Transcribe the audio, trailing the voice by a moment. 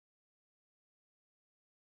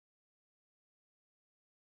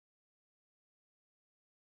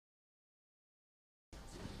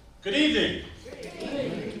Good evening. Good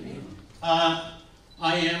evening. I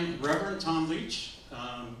am Reverend Tom Leach.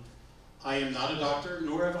 I am not a doctor,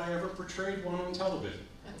 nor have I ever portrayed one on television.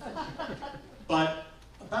 But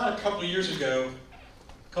about a couple of years ago,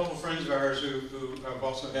 a couple of friends of ours who have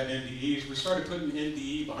also had NDEs, we started putting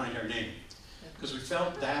NDE behind our name because we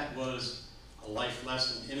felt that was a life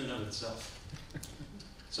lesson in and of itself.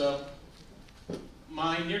 So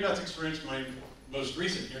my near-death experience, my most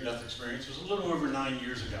recent near-death experience, was a little over 9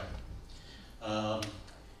 years ago. I'm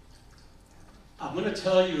going to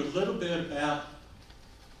tell you a little bit about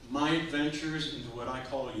my adventures into what I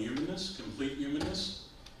call humanness, complete humanness.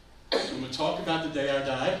 I'm going to talk about the day I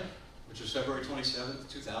died, which was February 27th,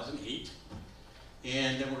 2008.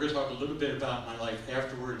 And then we're going to talk a little bit about my life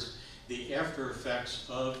afterwards, the after effects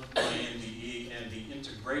of my NDE and the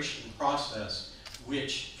integration process,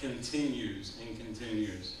 which continues and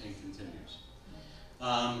continues and continues.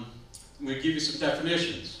 I'm going to give you some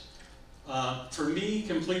definitions. For me,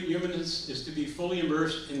 complete humanness is to be fully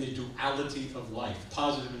immersed in the duality of life,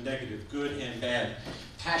 positive and negative, good and bad,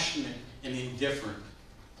 passionate and indifferent,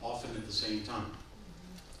 often at the same time.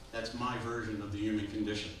 That's my version of the human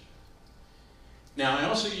condition. Now, I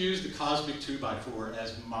also use the cosmic 2x4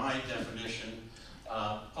 as my definition.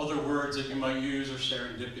 Other words that you might use are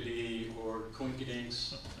serendipity or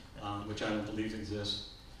coincidence, which I don't believe exist.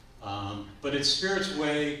 But it's Spirit's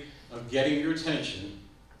way of getting your attention.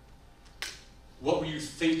 What were you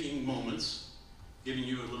thinking moments, giving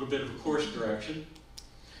you a little bit of a course direction.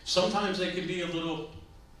 Sometimes they can be a little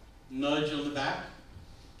nudge on the back,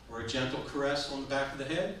 or a gentle caress on the back of the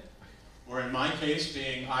head, or in my case,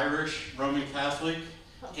 being Irish, Roman Catholic,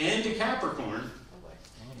 and a Capricorn,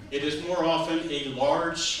 it is more often a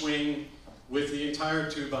large swing with the entire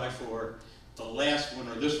 2x4. The last one,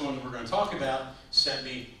 or this one that we're going to talk about, sent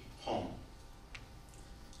me home.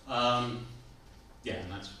 Yeah,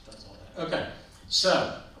 and that's all that. Okay,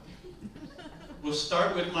 so we'll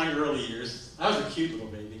start with my early years. I was a cute little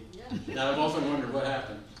baby. Now I've often wondered what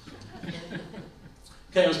happened.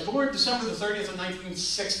 Okay, I was born December the 30th of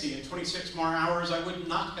 1960, and 26 more hours I would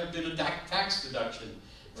not have been a tax deduction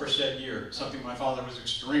for said year, something my father was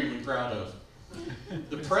extremely proud of.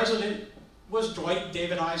 The president was Dwight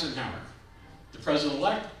David Eisenhower. The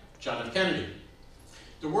president-elect, John F. Kennedy.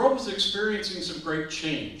 The world was experiencing some great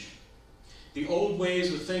change. The old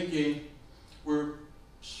ways of thinking were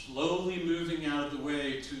slowly moving out of the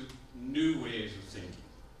way to new ways of thinking.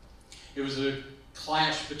 It was a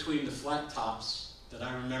clash between the flat tops that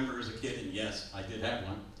I remember as a kid, and yes, I did have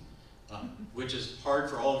one, which is hard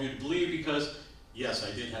for all of you to believe because, yes,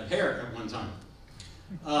 I did have hair at one time.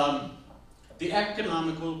 The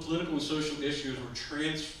economical, political, and social issues were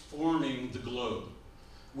transforming the globe.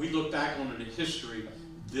 We look back on it in history,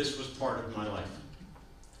 this was part of my life.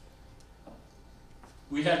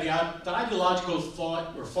 We had the ideological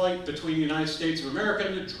thought or fight between the United States of America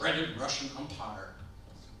and the dreaded Russian Empire.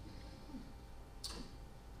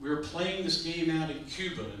 We were playing this game out in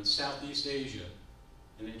Cuba, in Southeast Asia,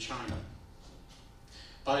 and in China.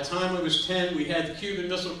 By the time I was 10, we had the Cuban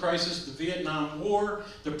Missile Crisis, the Vietnam War,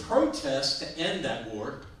 the protests to end that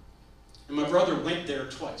war, and my brother went there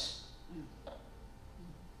twice,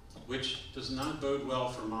 which does not bode well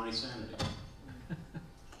for my sanity.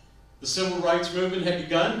 The civil rights movement had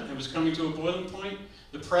begun and was coming to a boiling point.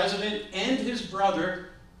 The president and his brother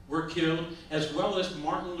were killed, as well as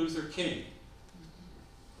Martin Luther King.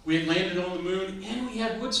 We had landed on the moon, and we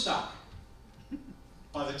had Woodstock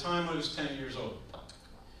by the time I was 10 years old.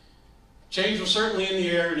 Change was certainly in the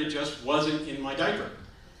air, and it just wasn't in my diaper.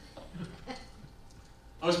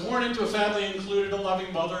 I was born into a family that included a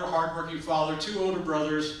loving mother, a hardworking father, 2 older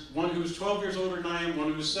brothers, one who was 12 years older than I am, one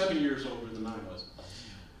who was 7 years older than I was.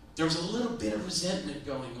 There was a little bit of resentment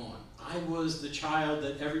going on. I was the child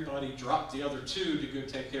that everybody dropped the other 2 to go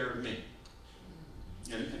take care of me.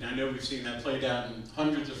 And I know we've seen that played out in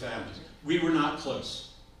hundreds of families. We were not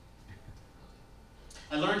close.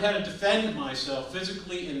 I learned how to defend myself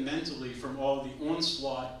physically and mentally from all the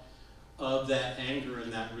onslaught of that anger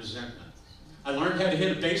and that resentment. I learned how to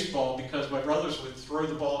hit a baseball because my brothers would throw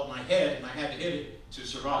the ball at my head and I had to hit it to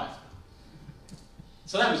survive.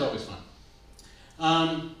 So that was always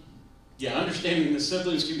fun. Yeah, understanding that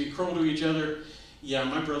siblings can be cruel to each other. Yeah,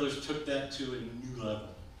 my brothers took that to a new level.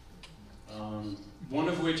 One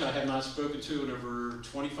of which I have not spoken to in over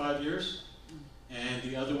 25 years, and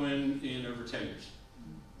the other one in over 10 years.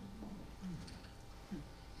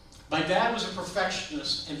 My dad was a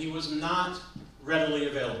perfectionist, and he was not readily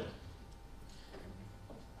available.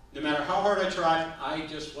 No matter how hard I tried, I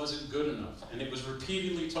just wasn't good enough, and it was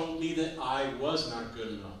repeatedly told me that I was not good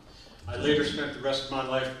enough. I later spent the rest of my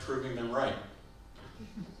life proving them right.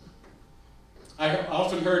 I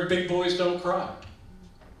often heard big boys don't cry.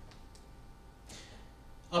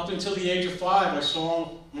 Up until the age of 5, I saw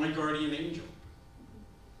my guardian angel.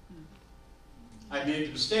 I made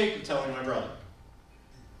the mistake of telling my brother.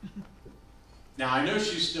 Now, I know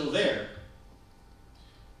she's still there,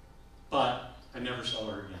 but I never saw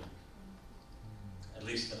her again. At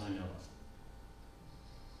least that I know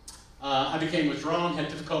of. I became withdrawn, had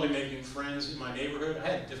difficulty making friends in my neighborhood. I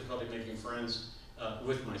had difficulty making friends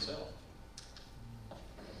with myself.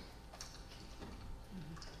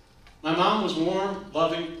 My mom was warm,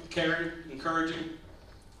 loving, caring, encouraging,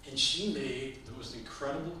 and she made the most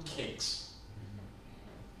incredible cakes.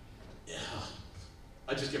 Yeah,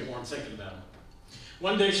 I just get warm thinking about them.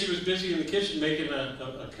 One day she was busy in the kitchen making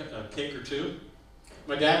a cake or two.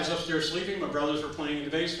 My dad was upstairs sleeping, my brothers were playing in the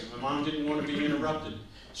basement. My mom didn't want to be interrupted.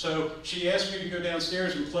 So she asked me to go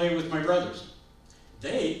downstairs and play with my brothers.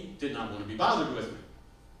 They did not want to be bothered with me.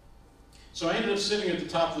 So I ended up sitting at the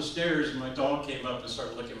top of the stairs, and my dog came up and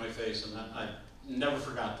started licking my face, and I never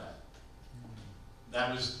forgot that.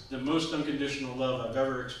 That was the most unconditional love I've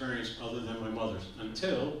ever experienced other than my mother's,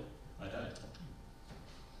 until I died.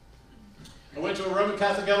 I went to a Roman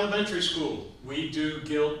Catholic elementary school. We do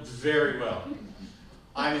guilt very well.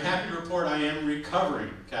 I'm happy to report I am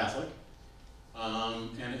recovering Catholic,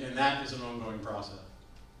 and that is an ongoing process.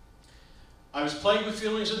 I was plagued with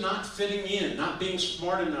feelings of not fitting in, not being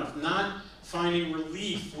smart enough, not finding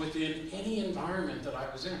relief within any environment that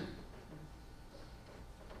I was in.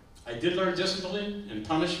 I did learn discipline and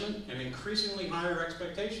punishment and increasingly higher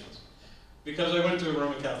expectations because I went to a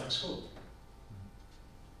Roman Catholic school.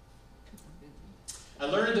 I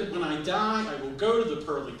learned that when I die, I will go to the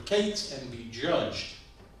pearly gates and be judged.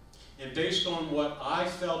 And based on what I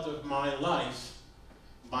felt of my life,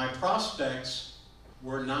 my prospects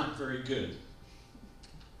were not very good.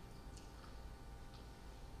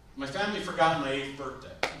 My family forgot my 8th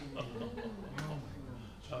birthday.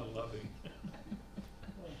 How loving.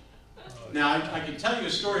 Now, I can tell you a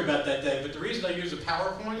story about that day, but the reason I use a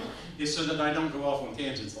PowerPoint is so that I don't go off on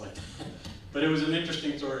tangents like that. But it was an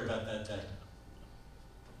interesting story about that day.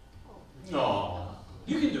 Aw,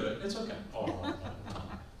 you can do it. It's okay. Aww.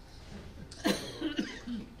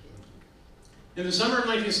 In the summer of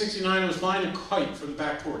 1969, I was flying a kite from the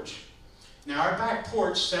back porch. Now, our back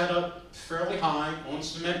porch sat up fairly high on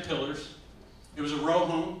cement pillars. It was a row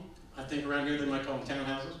home. I think around here they might call them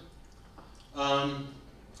townhouses.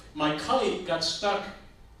 My kite got stuck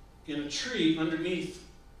in a tree underneath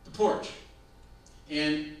the porch,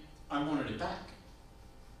 and I wanted it back.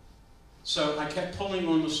 So I kept pulling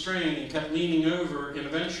on the string and kept leaning over, and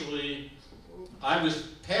eventually I was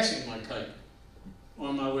passing my kite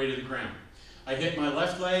on my way to the ground. I hit my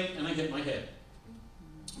left leg and I hit my head.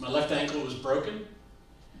 My left ankle was broken.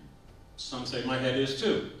 Some say my head is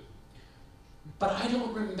too. But I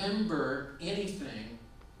don't remember anything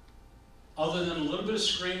other than a little bit of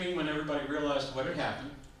screaming when everybody realized what had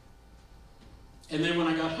happened. And then when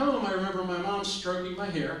I got home, I remember my mom stroking my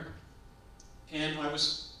hair, and I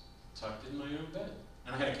was tucked in my own bed.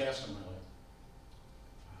 And I had a cast on my leg.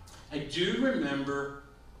 I do remember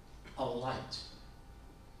a light,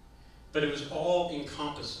 but it was all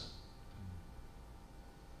encompassing.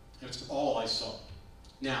 It's all I saw.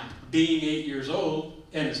 Now, being 8 years old,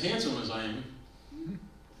 and as handsome as I am,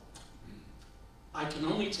 I can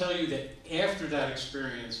only tell you that after that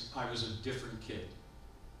experience, I was a different kid.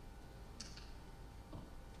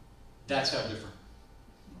 That's how different.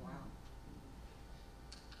 Wow.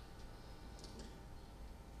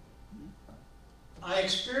 I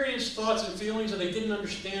experienced thoughts and feelings that I didn't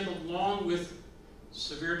understand, along with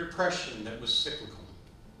severe depression that was cyclical.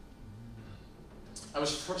 I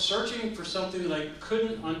was searching for something that I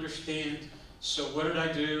couldn't understand, so what did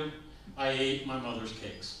I do? I ate my mother's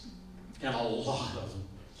cakes, and a lot of them.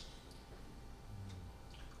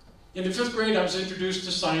 In the 5th grade, I was introduced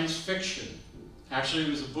to science fiction. Actually,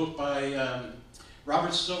 it was a book by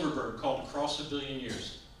Robert Silverberg called Across a Billion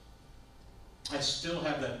Years. I still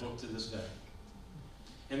have that book to this day.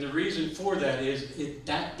 And the reason for that is,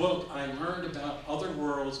 that book, I learned about other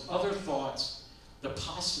worlds, other thoughts, the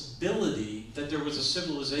possibility that there was a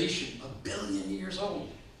civilization 1 billion years old.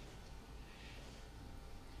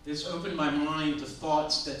 It's opened my mind to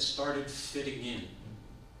thoughts that started fitting in.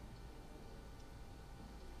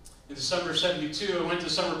 In the summer of '72, I went to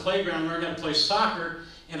the summer playground, learned how to play soccer,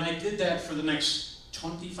 and I did that for the next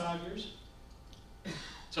 25 years,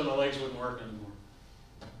 until my legs wouldn't work anymore.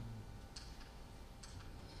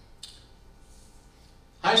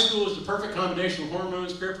 High school is the perfect combination of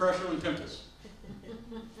hormones, peer pressure, and pimples.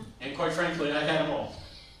 And quite frankly, I had them all.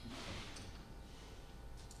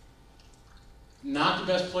 not the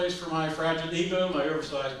best place for my fragile ego, my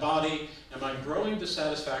oversized body, and my growing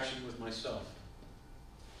dissatisfaction with myself.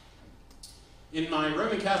 In my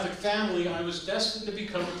Roman Catholic family, I was destined to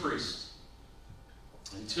become a priest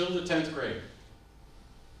until the 10th grade.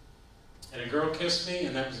 And a girl kissed me,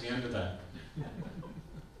 and that was the end of that.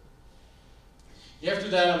 After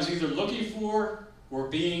that, I was either looking for or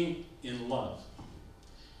being in love.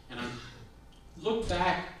 And I look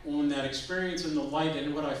back on that experience in the light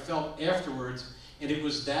and what I felt afterwards, and it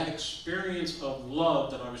was that experience of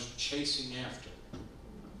love that I was chasing after.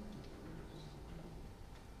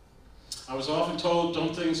 I was often told,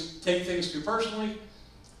 don't take things too personally,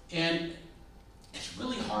 and it's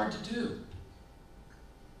really hard to do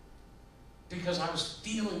because I was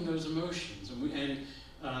feeling those emotions. And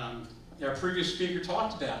our previous speaker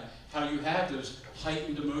talked about how you have those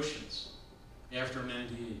heightened emotions after an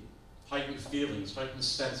NDE, heightened feelings, heightened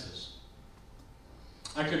senses.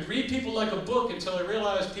 I could read people like a book until I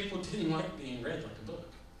realized people didn't like being read like a book.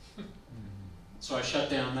 So I shut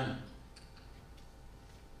down that.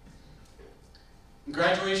 On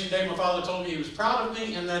graduation day, my father told me he was proud of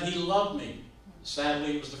me and that he loved me.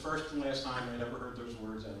 Sadly, it was the first and last time I'd ever heard those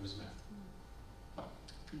words out of his mouth.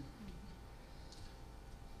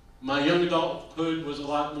 My young adulthood was a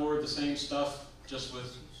lot more of the same stuff, just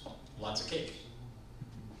with lots of cake.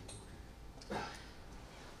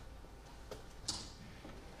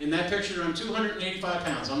 In that picture, I'm 285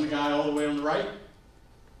 pounds. I'm the guy all the way on the right.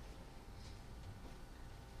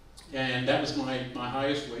 And that was my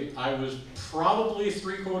highest weight. I was probably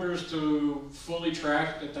 3/4 to fully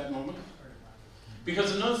tracked at that moment.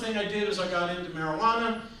 Because another thing I did is I got into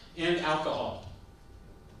marijuana and alcohol.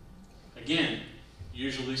 Again,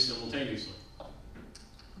 usually simultaneously.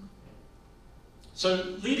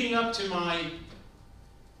 So leading up to my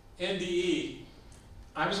NDE,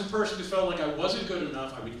 I was a person who felt like I wasn't good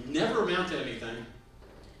enough, I would never amount to anything,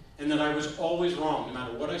 and that I was always wrong. No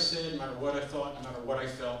matter what I said, no matter what I thought, no matter what I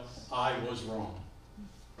felt, I was wrong.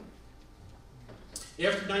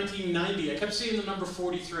 After 1990, I kept seeing the number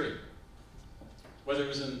 43. Whether it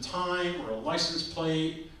was in time or a license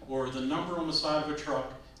plate or the number on the side of a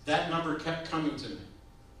truck, that number kept coming to me.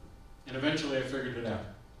 And eventually I figured it out.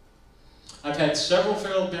 I've had several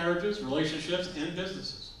failed marriages, relationships, and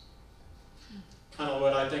businesses. Kind of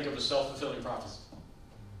what I think of as self-fulfilling prophecy.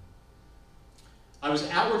 I was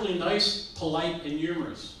outwardly nice, polite, and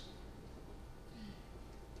humorous.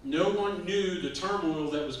 No one knew the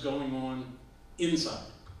turmoil that was going on inside.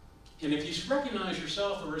 And if you recognize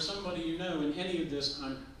yourself or somebody you know in any of this,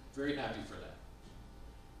 I'm very happy for that.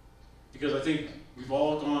 Because I think we've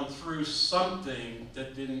all gone through something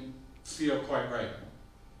that didn't feel quite right.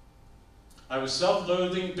 I was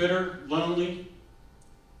self-loathing, bitter, lonely,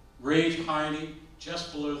 rage-hiding,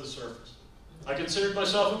 just below the surface. I considered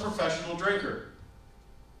myself a professional drinker.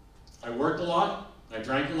 I worked a lot, I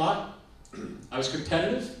drank a lot, I was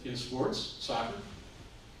competitive in sports, soccer,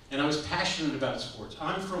 and I was passionate about sports.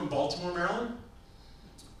 I'm from Baltimore, Maryland,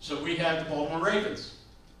 so we had the Baltimore Ravens.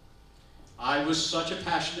 I was such a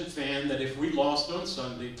passionate fan that if we lost on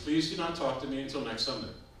Sunday, please do not talk to me until next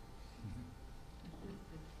Sunday.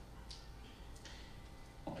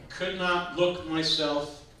 I could not look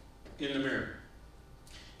myself in the mirror.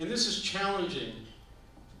 And this is challenging.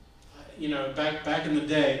 You know, back in the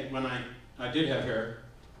day when I did have hair,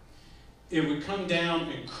 it would come down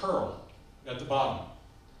and curl at the bottom.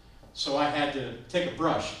 So I had to take a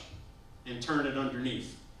brush and turn it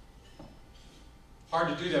underneath.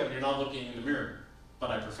 Hard to do that when you're not looking in the mirror,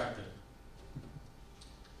 but I perfected it.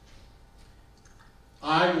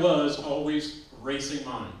 I was always racing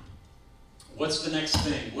mind. What's the next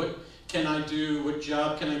thing? What can I do? What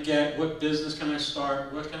job can I get? What business can I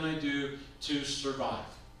start? What can I do to survive?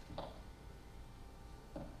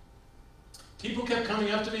 People kept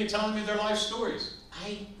coming up to me and telling me their life stories.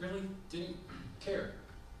 I really didn't care.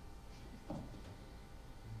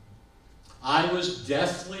 I was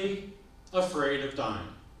deathly afraid of dying,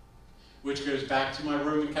 which goes back to my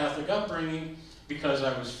Roman Catholic upbringing because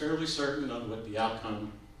I was fairly certain of what the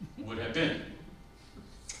outcome would have been.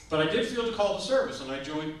 But I did feel the call to service, and I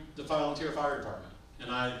joined the volunteer fire department,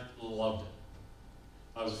 and I loved it.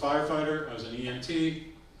 I was a firefighter, I was an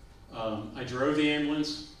EMT, I drove the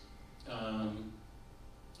ambulance.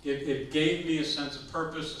 It gave me a sense of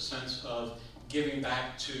purpose, a sense of giving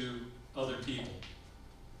back to other people.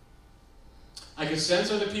 I could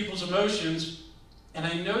sense other people's emotions, and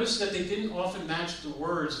I noticed that they didn't often match the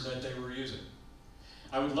words that they were using.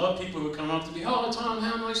 I would love people who would come up to me, "Oh, Tom,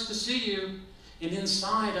 how nice to see you." And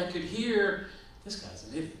inside I could hear, this guy's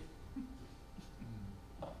an idiot.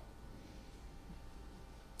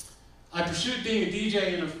 I pursued being a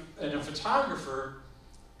DJ and a photographer,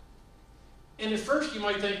 and at first you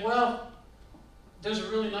might think, well, those are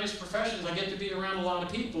really nice professions. I get to be around a lot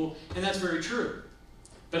of people, and that's very true.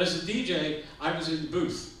 But as a DJ, I was in the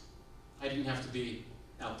booth. I didn't have to be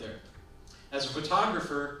out there. As a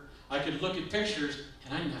photographer, I could look at pictures,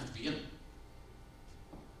 and I didn't have to be in them.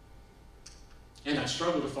 And I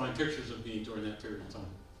struggled to find pictures of me during that period of time.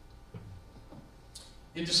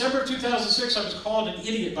 In December of 2006, I was called an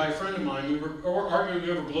idiot by a friend of mine. We were arguing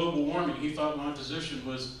over global warming. He thought my position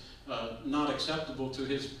was not acceptable to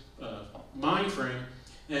his mind frame,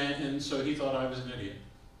 and so he thought I was an idiot.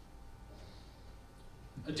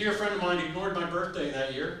 A dear friend of mine ignored my birthday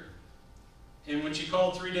that year, and when she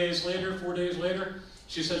called 4 days later,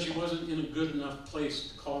 she said she wasn't in a good enough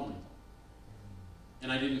place to call me.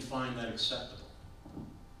 And I didn't find that acceptable.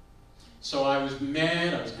 So I was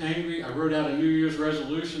mad, I was angry, I wrote out a New Year's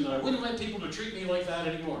resolution that I wouldn't let people to treat me like that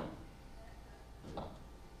anymore.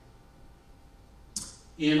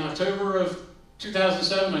 In October of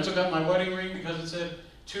 2007, I took out my wedding ring because it said,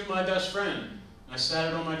 "To my best friend." I sat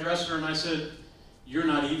it on my dresser and I said, "You're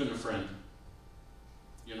not even a friend.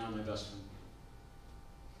 You're not my best friend."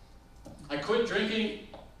 I quit drinking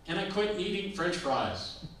and I quit eating French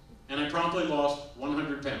fries. And I promptly lost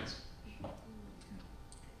 100 pounds.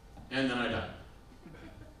 And then I died.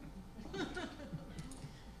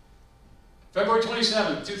 February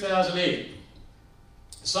 27, 2008.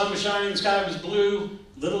 The sun was shining, the sky was blue.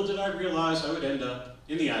 Little did I realize I would end up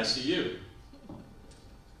in the ICU.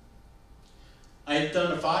 I had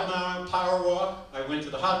done a 5-mile power walk. I went to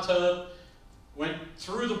the hot tub, went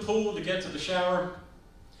through the pool to get to the shower,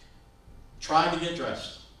 tried to get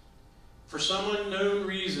dressed. For some unknown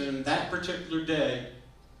reason, that particular day,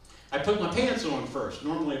 I put my pants on first.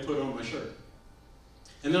 Normally I put on my shirt.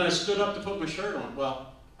 And then I stood up to put my shirt on.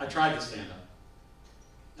 Well, I tried to stand up.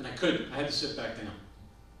 And I couldn't. I had to sit back down.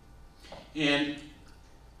 And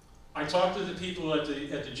I talked to the people at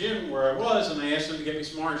the gym where I was, and I asked them to get me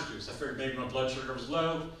some orange juice. I figured maybe my blood sugar was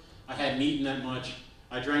low. I hadn't eaten that much.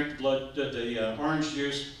 I drank the orange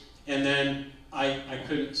juice, and then I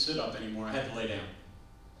couldn't sit up anymore. I had to lay down.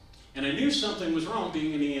 And I knew something was wrong,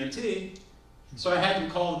 being an EMT, so I had to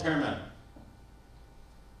call the paramedic.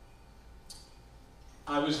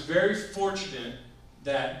 I was very fortunate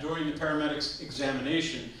that during the paramedic's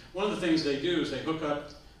examination, one of the things they do is they hook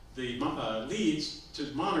up the leads to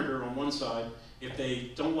the monitor on one side. If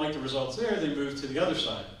they don't like the results there, they move to the other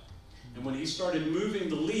side. And when he started moving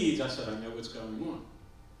the leads, I said, "I know what's going on.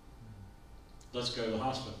 Let's go to the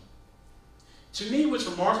hospital." To me, what's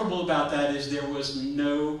remarkable about that is there was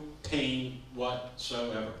no pain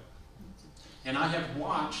whatsoever. And I have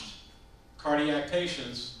watched cardiac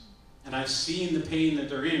patients, and I've seen the pain that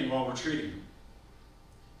they're in while we're treating them.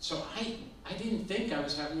 So I didn't think I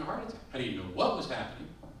was having a heart attack. I didn't know what was happening.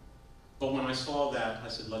 But when I saw that, I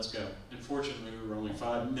said, "Let's go." And fortunately, we were only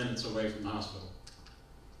 5 minutes away from the hospital.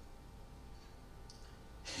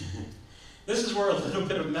 This is where a little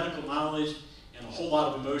bit of medical knowledge and a whole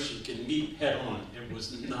lot of emotion can meet head on. It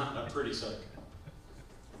was not a pretty sight.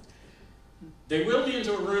 They wheeled me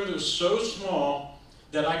into a room that was so small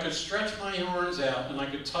that I could stretch my arms out and I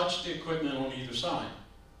could touch the equipment on either side.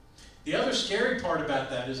 The other scary part about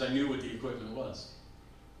that is I knew what the equipment was.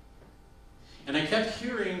 And I kept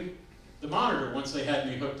hearing the monitor once they had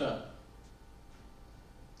me hooked up.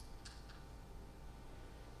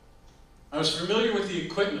 I was familiar with the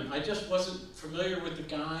equipment. I just wasn't familiar with the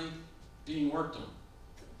guy being worked on.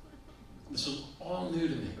 This was all new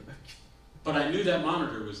to me. But I knew that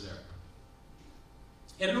monitor was there.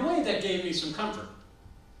 And in a way, that gave me some comfort.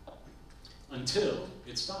 Until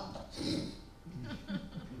it stopped.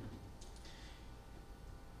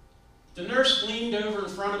 The nurse leaned over in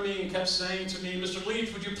front of me and kept saying to me, "Mr.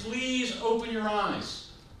 Leach, would you please open your eyes?"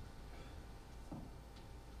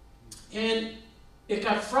 And it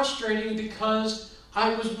got frustrating because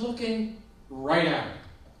I was looking right at her.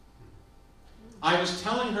 I was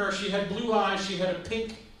telling her she had blue eyes, she had a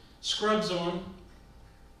pink scrubs on,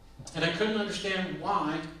 and I couldn't understand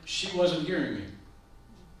why she wasn't hearing me.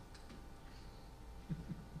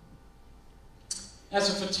 As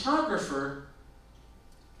a photographer,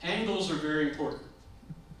 angles are very important.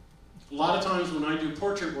 A lot of times when I do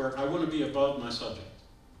portrait work, I want to be above my subject.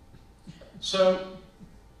 So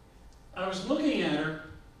I was looking at her,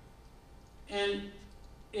 and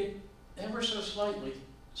it ever so slightly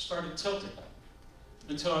started tilting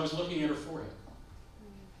until I was looking at her forehead.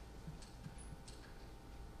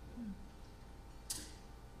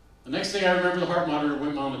 The next thing I remember, the heart monitor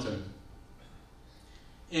went monotone.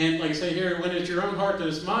 And like I say here, when it's your own heart that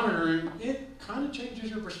is monitoring, it kind of changes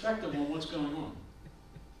your perspective on what's going on.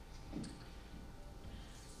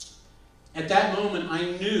 At that moment,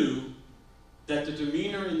 I knew that the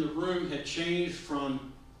demeanor in the room had changed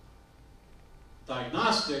from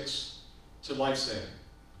diagnostics to life-saving.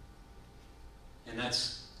 And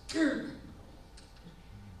that's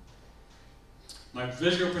my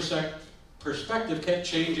visual perspective kept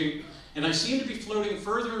changing, and I seemed to be floating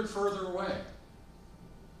further and further away.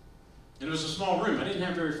 And it was a small room. I didn't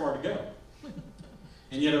have very far to go.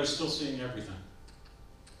 And yet I was still seeing everything.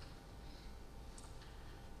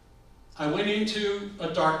 I went into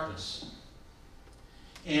a darkness.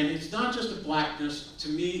 And it's not just a blackness. To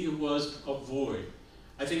me, it was a void.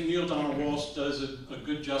 I think Neil Donald Walsh does a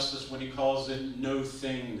good justice when he calls it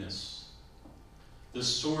no-thingness. The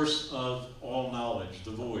source of all knowledge,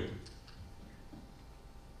 the void.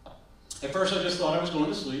 At first, I just thought I was going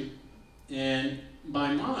to sleep. And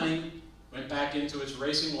my mind went back into its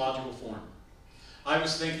racing logical form. I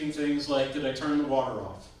was thinking things like, did I turn the water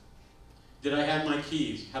off? Did I have my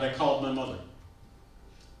keys? Had I called my mother?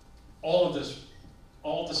 All of this,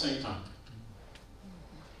 all at the same time.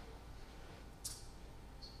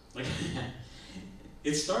 Like,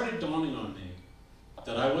 it started dawning on me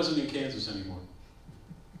that I wasn't in Kansas anymore.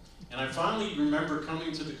 And I finally remember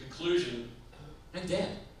coming to the conclusion, I'm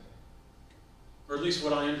dead. Or at least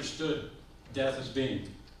what I understood death as being.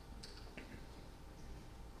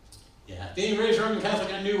 Yeah, being raised Roman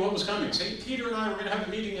Catholic, I knew what was coming. St. Peter and I were going to have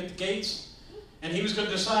a meeting at the gates, and he was going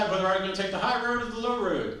to decide whether I was going to take the high road or the low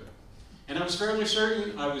road. And I was fairly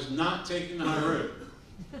certain I was not taking the high road.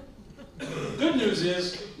 Good news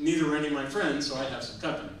is, neither were any of my friends, so I have some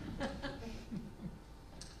company.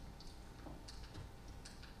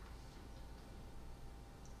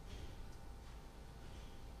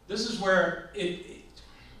 This is where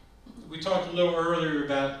we talked a little earlier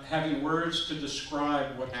about having words to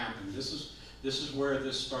describe what happened. This is where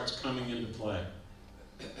this starts coming into play.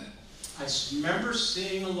 I remember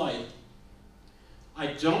seeing a light. I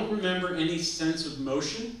don't remember any sense of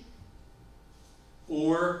motion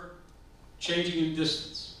or changing in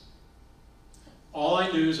distance. All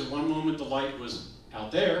I knew is at one moment the light was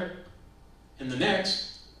out there, and the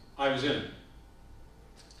next, I was in it.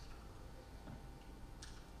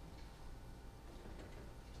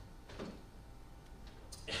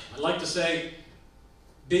 I like to say,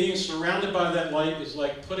 being surrounded by that light is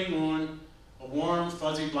like putting on a warm,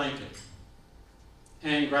 fuzzy blanket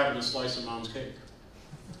and grabbing a slice of mom's cake.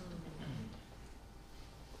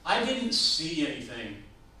 I didn't see anything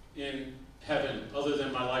in heaven other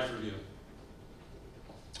than my life review.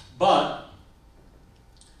 But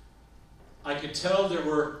I could tell there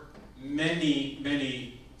were many,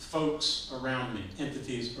 many folks around me,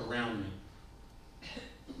 entities around me.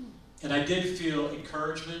 And I did feel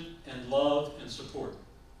encouragement and love and support.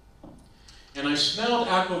 And I smelled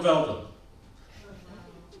aqua velva,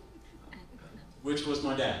 which was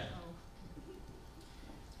my dad.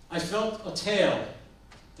 I felt a tail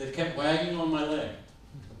that kept wagging on my leg.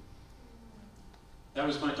 That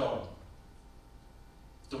was my dog.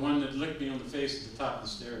 The one that licked me on the face at the top of the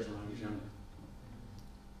stairs when I was younger.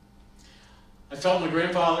 I felt my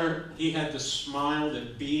grandfather. He had this smile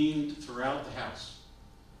that beamed throughout the house.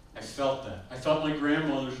 I felt that. I felt my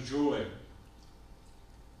grandmother's joy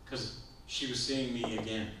because she was seeing me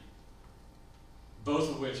again. Both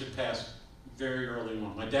of which had passed very early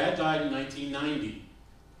on. My dad died in 1990.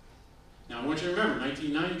 Now I want you to remember,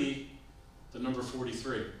 1990, the number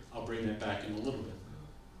 43. I'll bring that back in a little bit.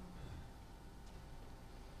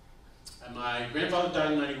 And my grandfather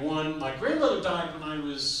died in 91. My grandmother died when I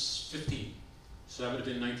was 15. So that would have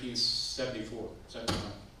been 1974,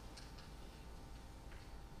 75.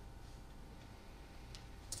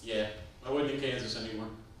 Yeah, I wasn't in Kansas anymore.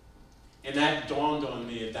 And that dawned on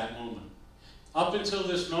me at that moment. Up until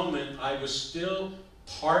this moment, I was still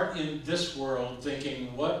part in this world,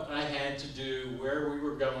 thinking what I had to do, where we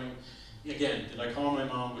were going. Again, did I call my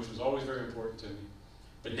mom, which was always very important to me.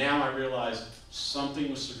 But now I realized something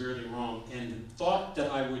was severely wrong, and the thought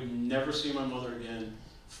that I would never see my mother again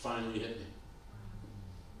finally hit me.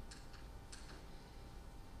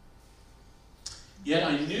 Yet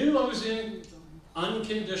I knew I was in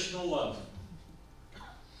unconditional love.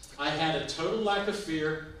 I had a total lack of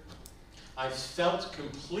fear. I felt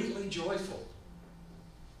completely joyful,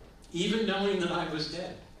 even knowing that I was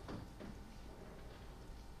dead.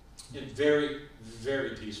 And very,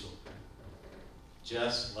 very peaceful.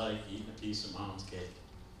 Just like eating a piece of mom's cake.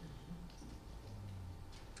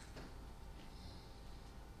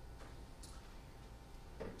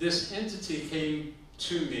 This entity came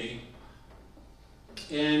to me,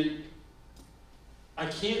 and I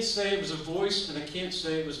can't say it was a voice, and I can't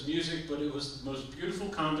say it was music, but it was the most beautiful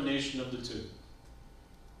combination of the two.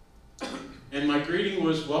 And my greeting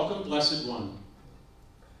was, "Welcome, blessed one.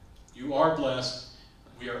 You are blessed.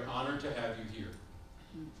 We are honored to have you here."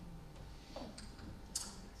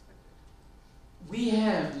 We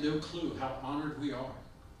have no clue how honored we are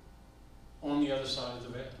on the other side of the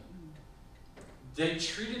veil. They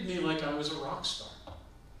treated me like I was a rock star.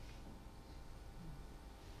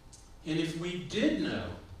 And if we did know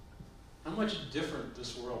how much different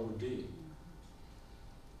this world would be,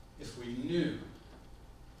 if we knew,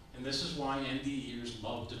 and this is why NDEers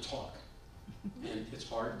love to talk, and it's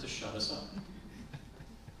hard to shut us up.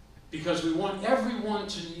 Because we want everyone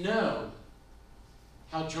to know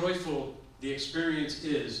how joyful the experience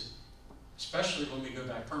is, especially when we go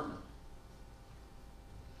back permanent.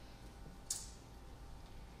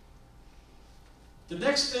 The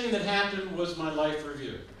next thing that happened was my life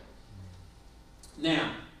review.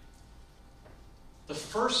 Now, the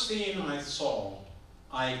first scene I saw,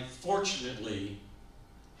 I fortunately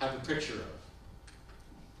have a picture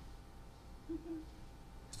of.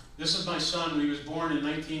 This is my son. He was born in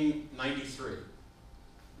 1993.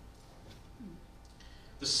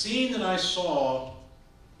 The scene that I saw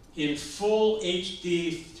in full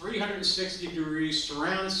HD, 360-degree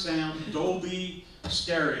surround sound, Dolby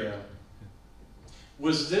stereo,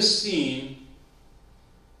 was this scene,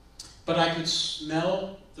 but I could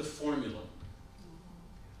smell the formula.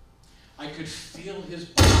 I could feel his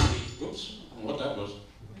body. Whoops, I don't know what that was.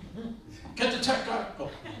 Get the tech guy.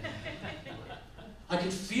 Oh. I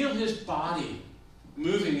could feel his body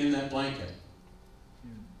moving in that blanket.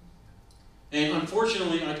 And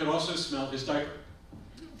unfortunately, I could also smell his diaper.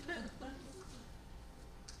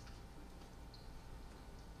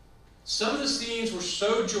 Some of the scenes were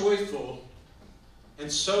so joyful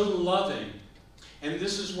and so loving, and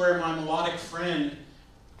this is where my melodic friend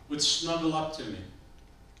would snuggle up to me,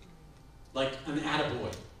 like an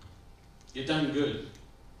attaboy. You done good.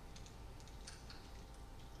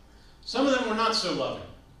 Some of them were not so loving.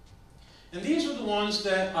 And these are the ones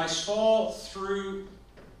that I saw through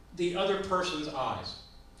the other person's eyes.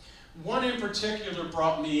 One in particular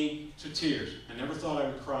brought me to tears. I never thought I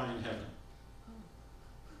would cry in heaven.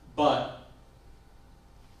 But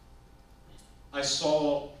I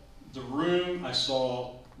saw the room,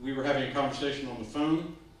 we were having a conversation on the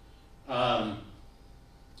phone. I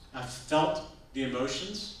felt the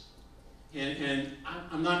emotions. And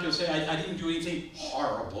I'm not going to say I didn't do anything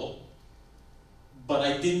horrible, but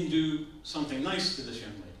I didn't do something nice to this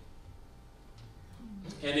young lady.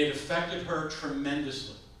 And it affected her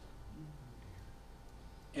tremendously.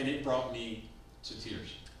 And it brought me to tears.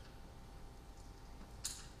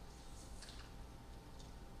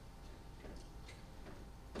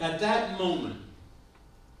 At that moment,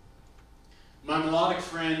 my melodic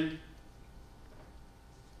friend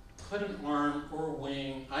put an arm or a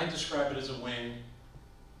wing, I describe it as a wing,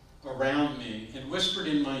 around me and whispered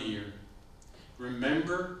in my ear,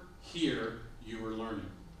 "Remember, here you were learning."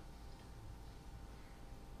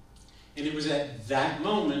 And it was at that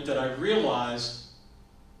moment that I realized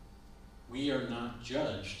we are not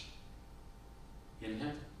judged in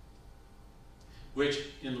heaven. Which,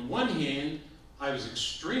 in the one hand, I was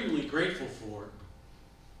extremely grateful for.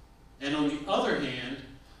 And on the other hand,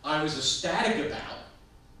 I was ecstatic about,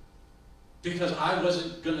 because I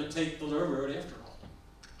wasn't going to take the low road after all.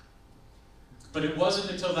 But it wasn't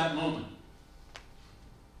until that moment.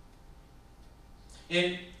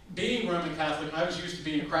 And being Roman Catholic, I was used to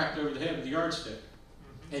being cracked over the head with a yardstick.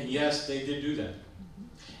 And yes, they did do that.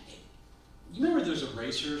 You remember those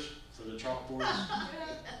erasers for the chalkboards?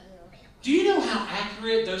 Do you know how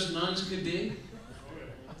accurate those nuns could be?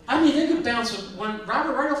 I mean, they could bounce one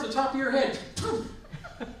right off the top of your head.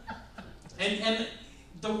 And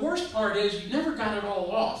the worst part is you never got it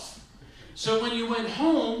all off. So when you went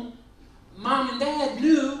home, Mom and Dad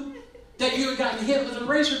knew that you had gotten hit with an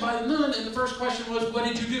eraser by the nun, and the first question was, "What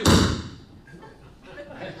did you do?"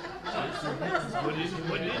 What did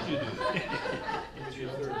you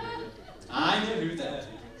do? I knew that.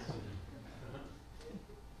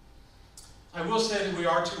 I will say that we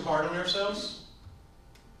are too hard on ourselves.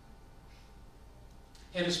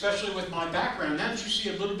 And especially with my background, now that you see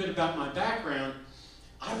a little bit about my background,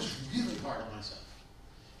 I was really hard on myself.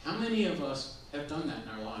 How many of us have done that in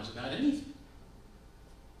our lives about anything?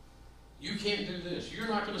 You can't do this. You're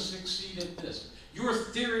not going to succeed at this. Your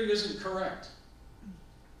theory isn't correct.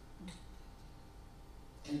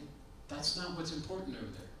 And that's not what's important over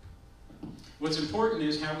there. What's important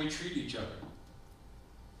is how we treat each other.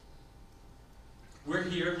 We're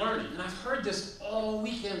here learning. And I've heard this all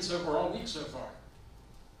week so far.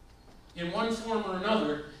 In one form or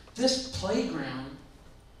another, this playground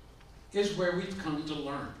is where we've come to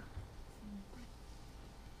learn.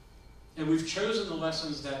 And we've chosen the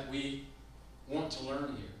lessons that we want to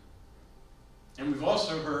learn here. And we've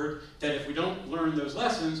also heard that if we don't learn those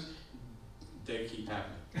lessons, they keep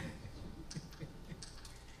happening.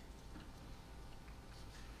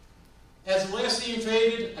 As the last theme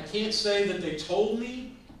faded, I can't say that they told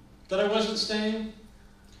me that I wasn't staying,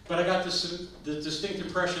 but I got the distinct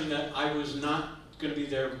impression that I was not going to be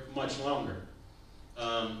there much longer.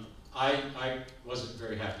 I wasn't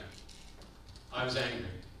very happy. I was angry.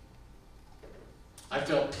 I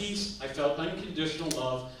felt peace. I felt unconditional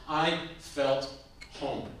love. I felt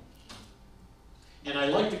home. And I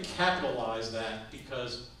like to capitalize that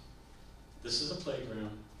because this is a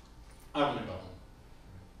playground. I want to go home.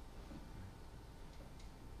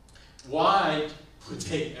 Why would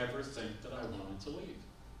they ever think that I wanted to leave?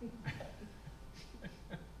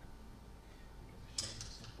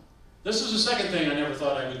 This is the second thing I never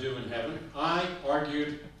thought I would do in heaven. I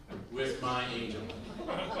argued with my angel.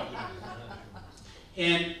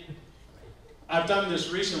 And I've done this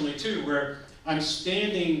recently too, where I'm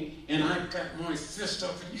standing and I've got my fist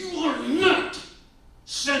up and you are not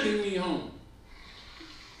sending me home.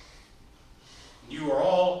 You are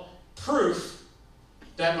all proof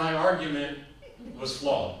that my argument was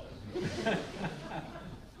flawed.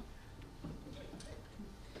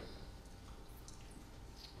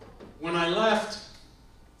 When I left,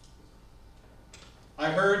 I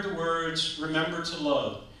heard the words, "Remember to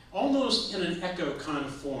love," almost in an echo kind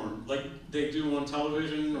of form, like they do on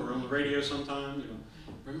television or on the radio sometimes. You know,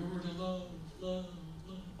 remember to love, love,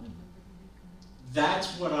 love.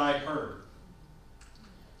 That's what I heard.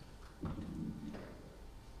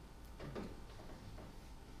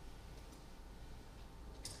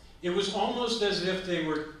 It was almost as if they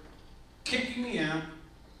were kicking me out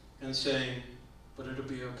and saying, "But it'll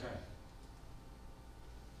be okay."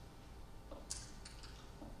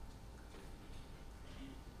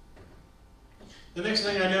 The next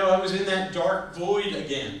thing I know, I was in that dark void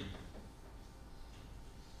again.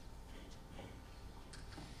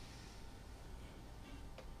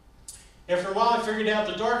 After a while, I figured out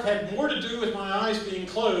the dark had more to do with my eyes being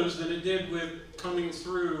closed than it did with coming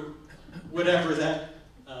through whatever that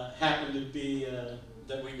happened to be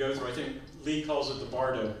that we go through. I think Lee calls it the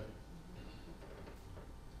bardo.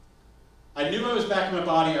 I knew I was back in my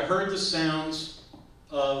body. I heard the sounds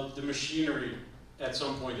of the machinery at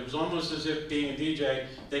some point. It was almost as if, being a DJ,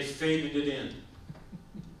 they faded it in.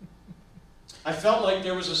 I felt like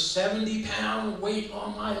there was a 70-pound weight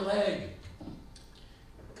on my leg.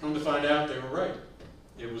 Come to find out, they were right.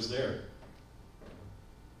 It was there.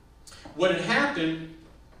 What had happened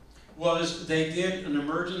was they did an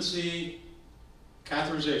emergency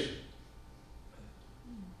catheterization.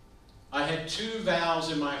 I had two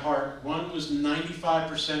valves in my heart. One was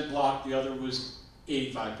 95% blocked, the other was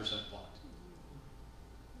 85% blocked.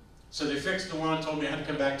 So they fixed the one, told me I had to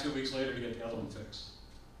come back 2 weeks later to get the other one fixed.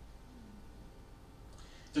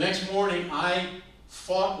 The next morning, I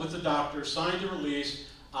fought with the doctor, signed a release.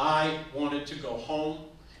 I wanted to go home,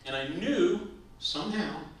 and I knew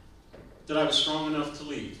somehow that I was strong enough to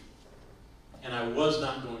leave, and I was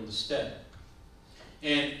not going to stay.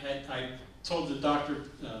 And I told the doctor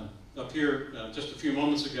up here just a few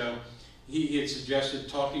moments ago, he had suggested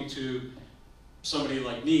talking to somebody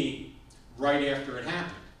like me right after it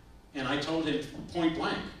happened. And I told him point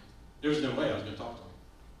blank, there was no way I was going to talk to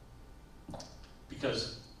him.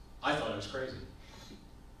 Because I thought I was crazy.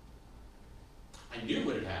 I knew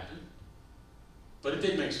what had happened, but it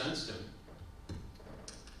didn't make sense to me.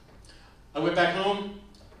 I went back home,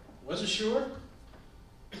 wasn't sure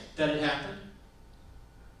that it happened.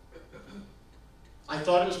 I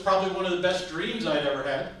thought it was probably one of the best dreams I'd ever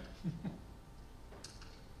had.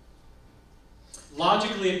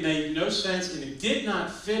 Logically, it made no sense, and it did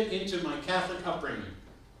not fit into my Catholic upbringing,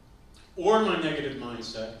 or my negative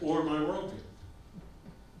mindset, or my worldview.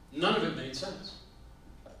 None of it made sense.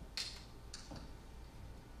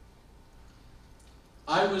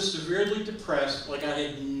 I was severely depressed like I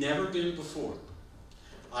had never been before.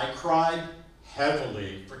 I cried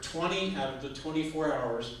heavily for 20 out of the 24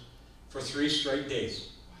 hours for 3 straight days.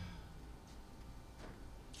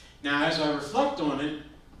 Now, as I reflect on it,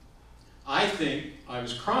 I think I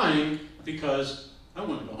was crying because I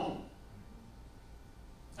wanted to go home.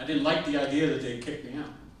 I didn't like the idea that they'd kicked me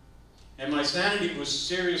out. And my sanity was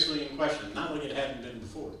seriously in question, not like it hadn't been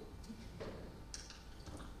before.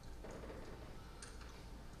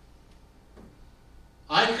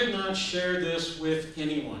 I could not share this with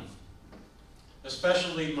anyone,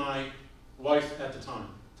 especially my wife at the time,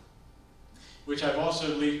 which I've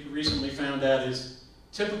also recently found out is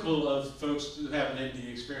typical of folks who have an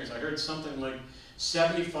NDE experience. I heard something like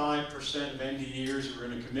 75% of NDEers who are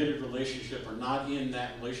in a committed relationship are not in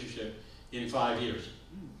that relationship in 5 years.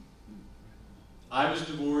 I was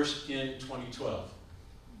divorced in 2012.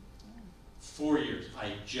 4 years.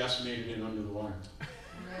 I just made it in under the wire.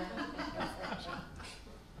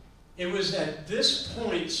 It was at this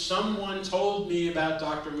point someone told me about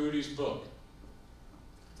Dr. Moody's book.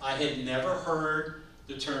 I had never heard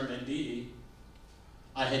the term NDE.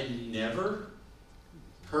 I had never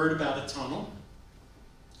heard about a tunnel.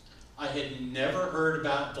 I had never heard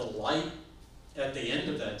about the light at the end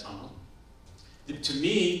of that tunnel. To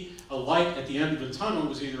me, a light at the end of the tunnel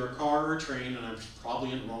was either a car or a train, and I was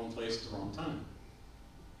probably in the wrong place at the wrong time.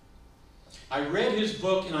 I read his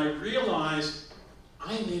book and I realized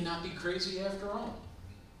I may not be crazy after all.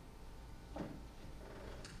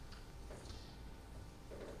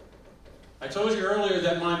 I told you earlier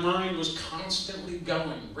that my mind was constantly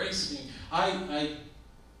going, racing. I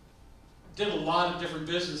did a lot of different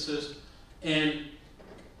businesses, and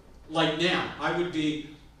like now, I would be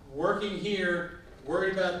working here,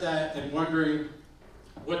 worried about that, and wondering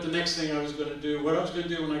what the next thing I was going to do, what I was going to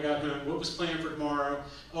do when I got home, what was planned for tomorrow.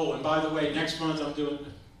 Oh, and by the way, next month I'm doing...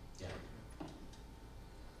 Yeah.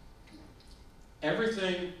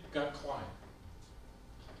 Everything got quiet.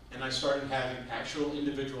 And I started having actual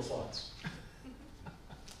individual thoughts.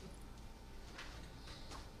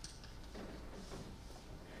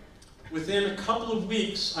 Within a couple of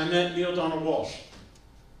weeks, I met Neil Donald Walsh.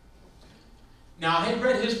 Now, I had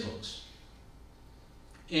read his books.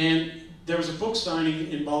 And there was a book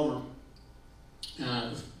signing in Baltimore,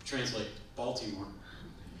 Baltimore.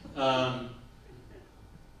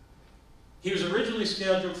 He was originally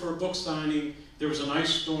scheduled for a book signing. There was an ice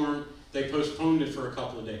storm. They postponed it for a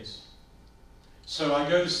couple of days. So I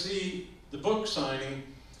go to see the book signing,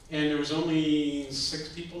 and there was only 6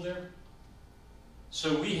 people there.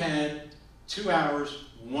 So we had 2 hours,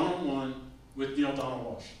 one-on-one, with Neil Donald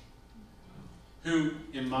Walsh, who,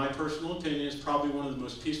 in my personal opinion, is probably one of the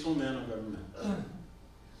most peaceful men I've ever met. And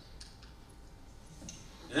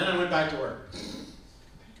then I went back to work.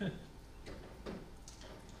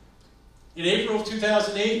 In April of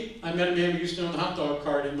 2008, I met a man who used to own the hot dog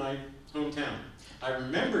cart in my hometown. I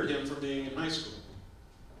remembered him from being in high school.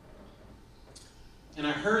 And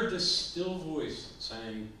I heard this still voice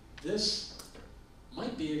saying, "This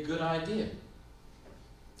might be a good idea."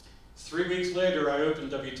 3 weeks later, I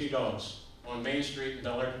opened WT Dogs on Main Street in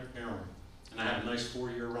Bel Air, Maryland. And I had a nice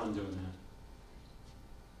 4-year run doing that.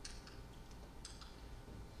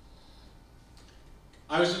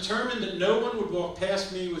 I was determined that no one would walk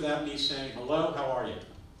past me without me saying, "Hello, how are you?"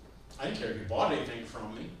 I didn't care if you bought anything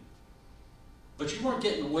from me. But you weren't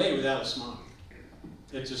getting away without a smile.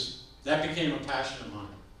 That became a passion of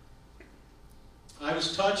mine. I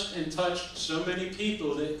was touched and touched so many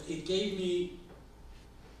people that it gave me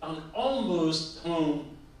an almost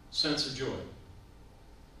home sense of joy.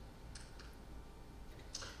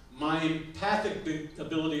 My empathic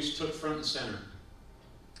abilities took front and center.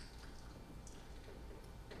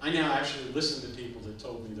 I now actually listened to people that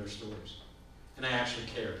told me their stories. And I actually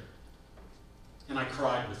cared. And I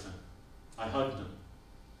cried with them. I hugged them.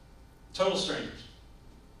 Total strangers.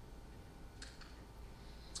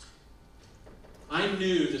 I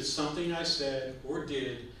knew that something I said or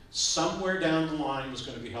did somewhere down the line was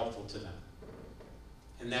going to be helpful to them.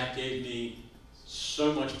 And that gave me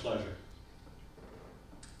so much pleasure.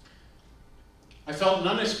 I felt an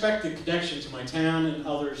unexpected connection to my town and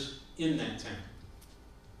others in that town.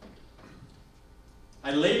 I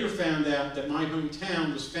later found out that my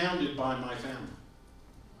hometown was founded by my family.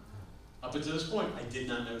 Up until this point, I did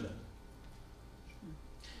not know that.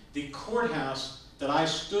 The courthouse that I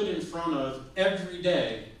stood in front of every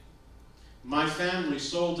day, my family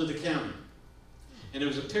sold to the county. And it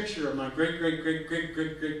was a picture of my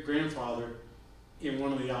great-great-great-great-great-great-grandfather in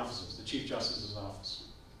one of the offices, the Chief Justice's office.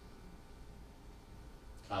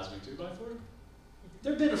 Cosmic 2x4.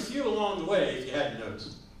 There have been a few along the way, if you hadn't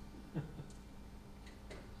noticed.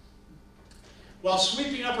 While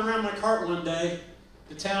sweeping up around my cart one day,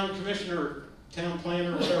 the town commissioner, or town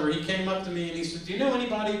planner, or whatever, he came up to me and he said, "Do you know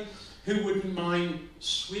anybody who wouldn't mind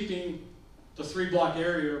sweeping the 3-block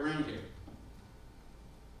area around here?"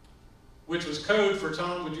 Which was code for,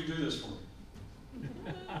 "Tom, would you do this for me?"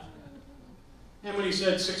 And when he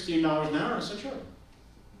said $16 an hour, I said, "Sure."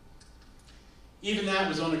 Even that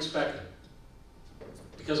was unexpected,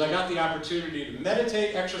 because I got the opportunity to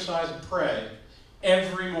meditate, exercise, and pray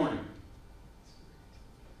every morning.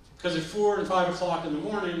 Because at 4 and 5 o'clock in the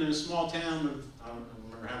morning in a small town of, I don't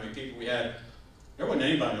remember how many people we had, there wasn't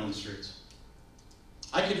anybody on the streets.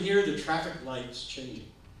 I could hear the traffic lights changing.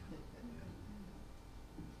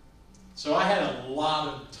 So I had a lot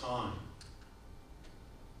of time.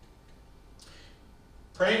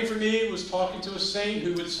 Praying for me was talking to a saint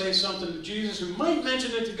who would say something to Jesus, who might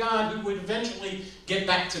mention it to God, who would eventually get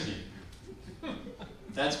back to me.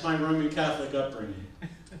 That's my Roman Catholic upbringing.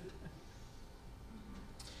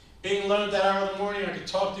 Being alone at that hour of the morning, I could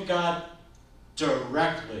talk to God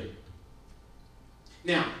directly.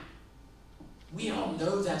 Now, we all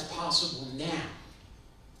know that's possible now.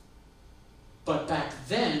 But back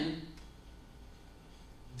then,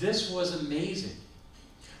 this was amazing.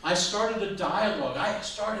 I started a dialogue. I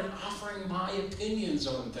started offering my opinions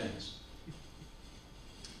on things.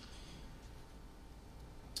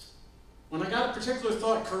 When I got a particular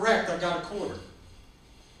thought correct, I got a quarter.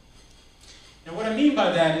 And what I mean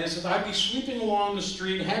by that is that I'd be sweeping along the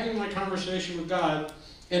street, having my conversation with God,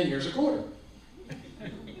 and here's a quarter.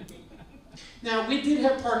 Now, we did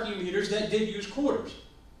have parking meters that did use quarters.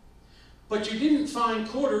 But you didn't find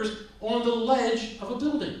quarters on the ledge of a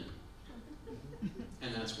building.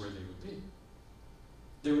 And that's where they would be.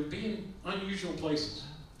 They would be in unusual places.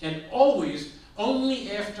 And always,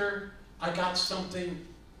 only after I got something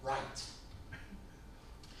right.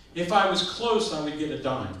 If I was close, I would get a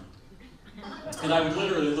dime. And I would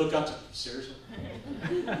literally look up to, seriously?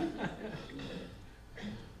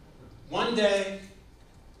 One day,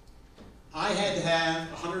 I had to have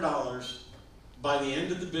 $100 by the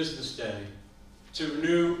end of the business day to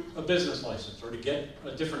renew a business license or to get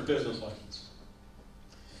a different business license.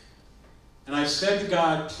 And I said to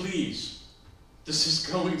God, please, this is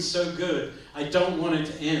going so good. I don't want it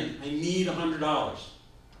to end. I need $100.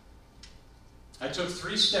 I took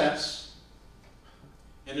 3 steps,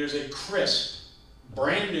 and there's a crisp,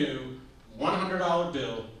 brand new $100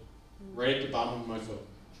 bill right at the bottom of my foot.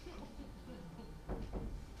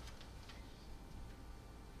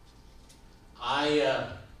 I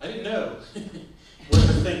didn't know what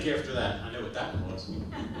to think after that. I know what that one was.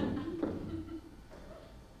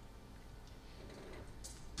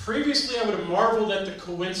 Previously, I would have marveled at the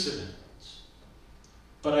coincidence,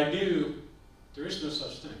 but I knew there is no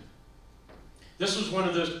such thing. This was one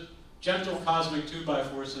of those gentle cosmic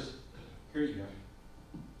 2x4s that says, here you go.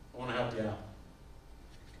 I want to help you out.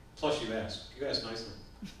 Plus you asked. You asked nicely.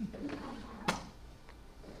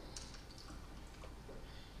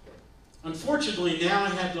 Unfortunately, now I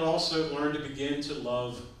had to also learn to begin to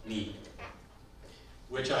love me,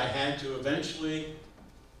 which I had to eventually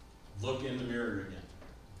look in the mirror again.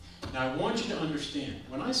 Now, I want you to understand,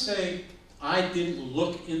 when I say I didn't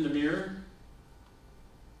look in the mirror,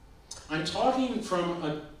 I'm talking from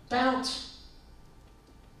about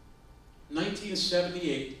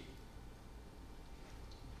 1978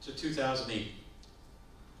 to 2008.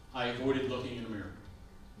 I avoided looking in the mirror.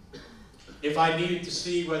 If I needed to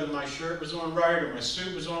see whether my shirt was on right or my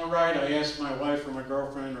suit was on right, I asked my wife or my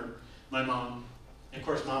girlfriend or my mom. And of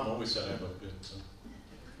course, Mom always said I looked good. So.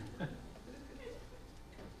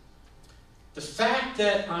 The fact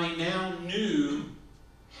that I now knew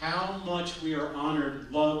how much we are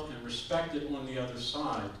honored, loved, and respected on the other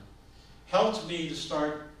side helped me to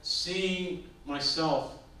start seeing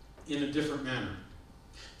myself in a different manner.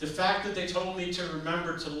 The fact that they told me to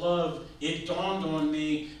remember to love, it dawned on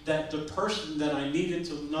me that the person that I needed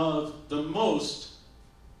to love the most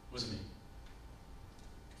was me.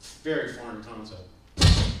 Very foreign concept.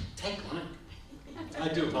 Take one. I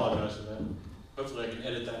do apologize for that. Hopefully I can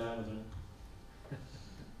edit that out of there.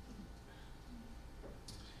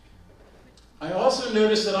 I also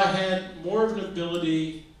noticed that I had more of an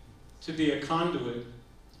ability to be a conduit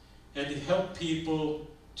and to help people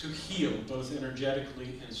to heal, both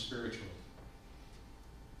energetically and spiritually,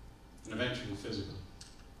 and eventually physically.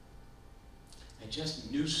 I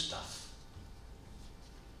just knew stuff.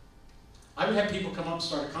 I would have people come up and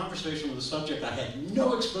start a conversation with a subject I had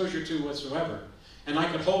no exposure to whatsoever, and I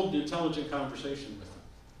could hold an intelligent conversation with them.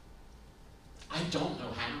 I don't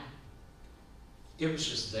know how. It was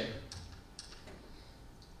just there.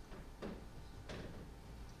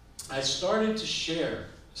 I started to share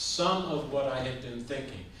some of what I had been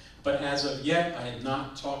thinking, but as of yet, I had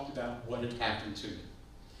not talked about what had happened to me.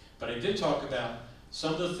 But I did talk about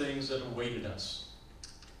some of the things that awaited us.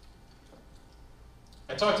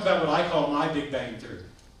 I talked about what I call my Big Bang Theory.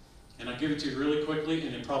 And I'll give it to you really quickly,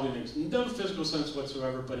 and it probably makes no physical sense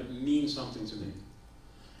whatsoever, but it means something to me.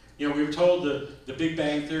 You know, we were told the Big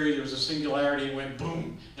Bang Theory, there was a singularity, it went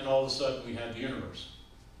boom, and all of a sudden we had the universe.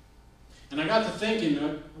 And I got to thinking,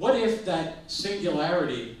 what if that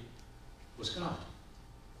singularity was God?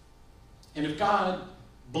 And if God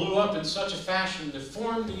blew up in such a fashion to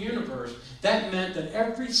form the universe, that meant that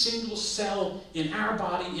every single cell in our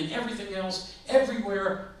body and everything else,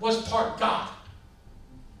 everywhere, was part God.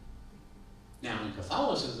 Now, in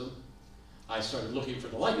Catholicism, I started looking for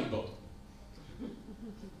the lightning bolt.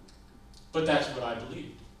 But that's what I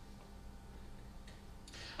believed.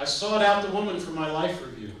 I sought out the woman for my life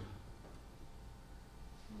review.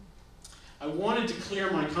 I wanted to clear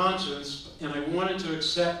my conscience, and I wanted to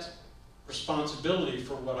accept responsibility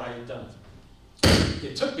for what I had done.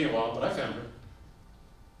 It took me a while, but I found her.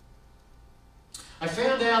 I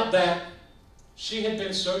found out that she had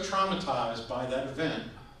been so traumatized by that event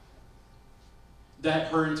that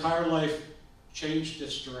her entire life changed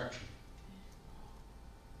its direction.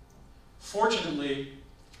 Fortunately,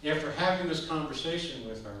 after having this conversation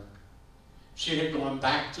with her, she had gone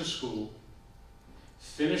back to school,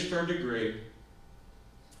 finished her degree,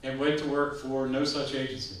 and went to work for no such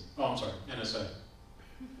agency. Oh, I'm sorry, NSA,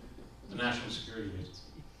 the National Security Agency.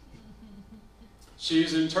 She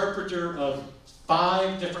is an interpreter of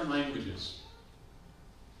 5 different languages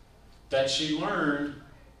that she learned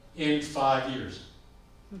in 5 years.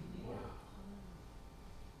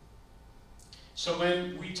 So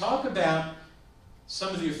when we talk about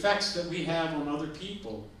some of the effects that we have on other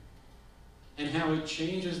people and how it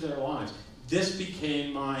changes their lives, this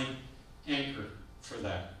became my anchor for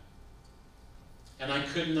that. And I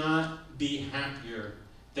could not be happier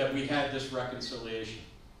that we had this reconciliation.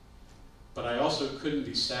 But I also couldn't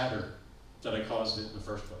be sadder that I caused it in the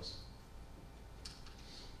first place.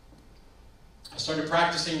 I started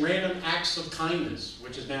practicing random acts of kindness,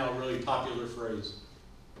 which is now a really popular phrase.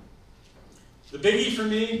 The biggie for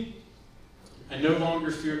me, I no longer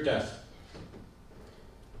fear death.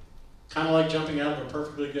 Kind of like jumping out of a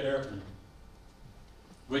perfectly good airplane,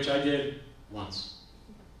 which I did once.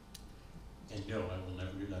 And no, I will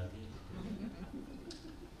never do that again.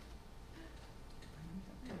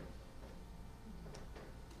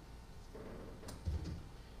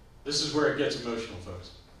 This is where it gets emotional,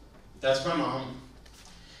 folks. That's my mom.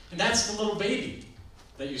 And that's the little baby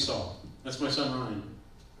that you saw. That's my son, Ryan.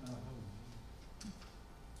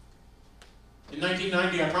 In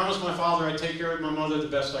 1990, I promised my father I'd take care of my mother the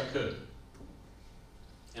best I could.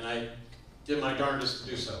 And I did my darndest to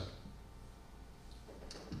do so.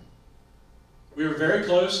 We were very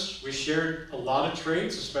close. We shared a lot of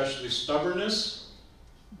traits, especially stubbornness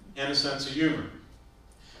and a sense of humor.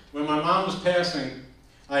 When my mom was passing,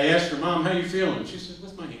 I asked her, "Mom, how you feeling?" She said,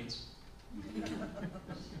 "With my hands."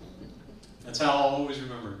 That's how I'll always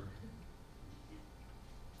remember her.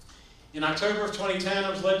 In October of 2010, I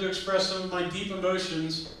was led to express some of my deep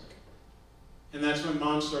emotions, and that's when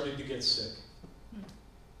Mom started to get sick.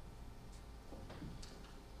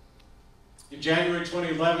 In January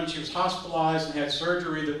 2011, she was hospitalized and had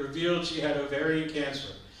surgery that revealed she had ovarian cancer.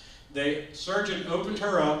 The surgeon opened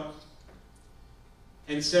her up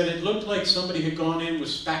and said it looked like somebody had gone in with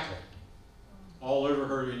spackle all over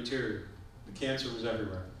her interior. The cancer was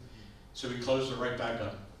everywhere. So he closed her right back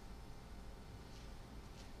up.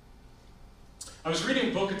 I was reading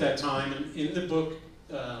a book at that time, and in the book,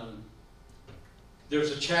 there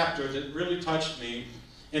was a chapter that really touched me,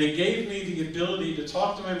 and it gave me the ability to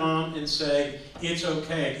talk to my mom and say, "It's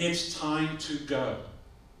okay, it's time to go.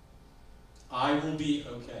 I will be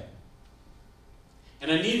okay."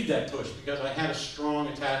 And I needed that push because I had a strong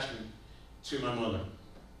attachment to my mother.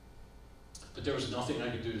 But there was nothing I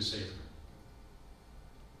could do to save her.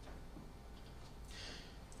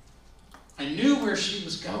 I knew where she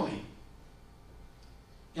was going.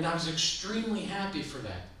 And I was extremely happy for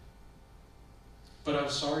that. But I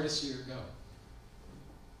was sorry to see her go.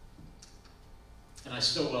 And I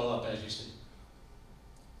still well up, as you see.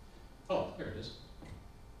 Oh, here it is.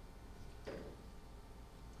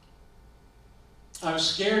 I was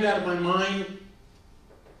scared out of my mind.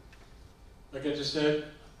 Like I just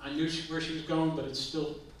said, I knew where she was going, but it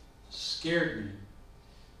still scared me.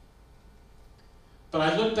 But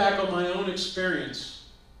I look back on my own experience,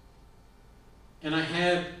 and I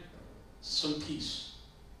had some peace.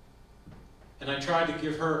 And I tried to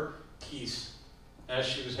give her peace as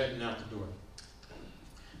she was heading out the door.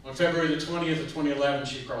 On February the 20th of 2011,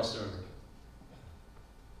 she crossed over.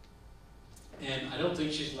 And I don't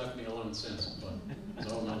think she's left me alone since, but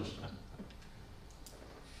it's all another story.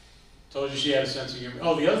 Told you she had a sense of humor.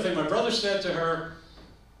 Oh, the other thing, my brother said to her,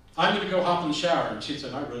 "I'm going to go hop in the shower." And she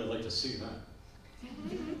said, "I'd really like to see that."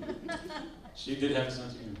 She did have a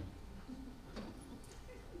sense of humor.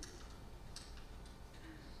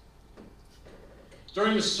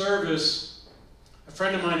 During the service, a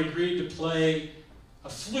friend of mine agreed to play a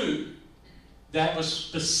flute that was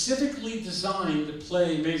specifically designed to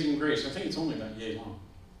play Amazing Grace. I think it's only about yay long.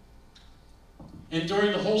 And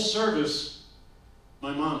during the whole service,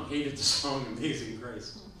 my mom hated the song Amazing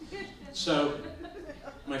Grace. So,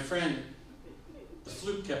 my friend, the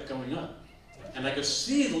flute kept going up. And I could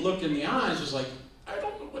see the look in the eyes. It was like, I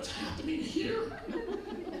don't know what's happening here.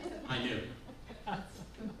 I knew.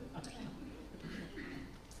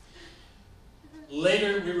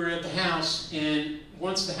 Later, we were at the house, and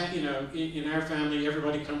once in our family,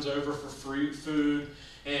 everybody comes over for free food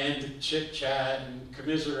and chit-chat and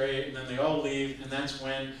commiserate, and then they all leave, and that's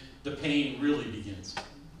when the pain really begins.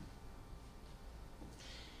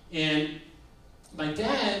 And my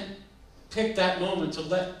dad picked that moment to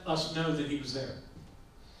let us know that he was there.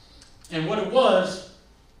 And what it was,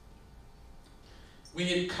 we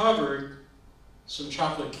had covered some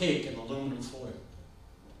chocolate cake in aluminum foil.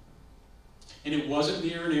 And it wasn't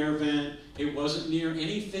near an air vent. It wasn't near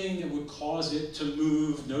anything that would cause it to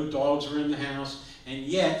move. No dogs were in the house. And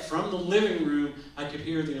yet, from the living room, I could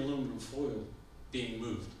hear the aluminum foil being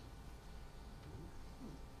moved.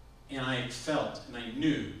 And I felt and I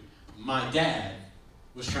knew my dad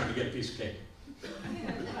was trying to get a piece of cake.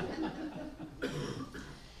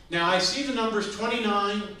 Now, I see the numbers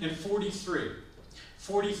 29 and 43.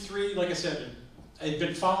 43, like I said, had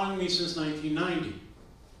been following me since 1990.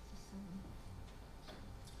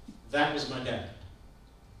 That was my dad.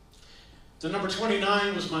 The number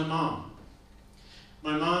 29 was my mom.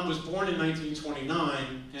 My mom was born in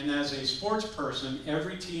 1929, and as a sports person,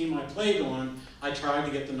 every team I played on, I tried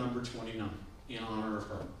to get the number 29 in honor of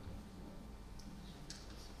her.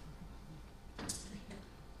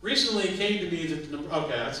 Recently, it came to me that the number...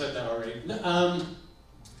 Okay, I said that already.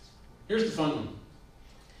 Here's the fun one.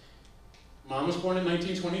 Mom was born in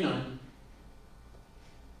 1929.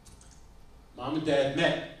 Mom and Dad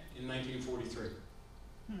met in 1943.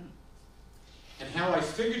 And how I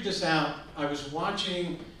figured this out, I was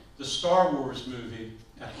watching the Star Wars movie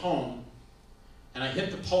at home, and I hit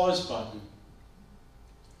the pause button,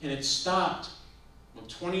 and it stopped on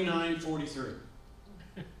 29:43.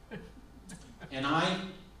 And I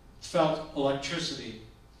felt electricity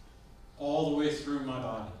all the way through my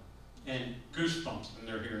body, and goosebumps, and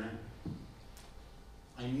they're here now.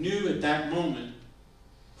 I knew at that moment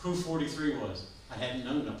who 43 was. I hadn't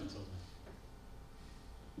known up until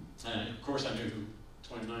then. And of course I knew who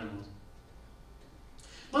 29 was.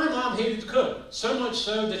 My mom hated to cook, so much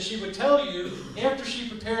so that she would tell you, after she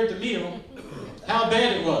prepared the meal, how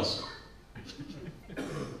bad it was.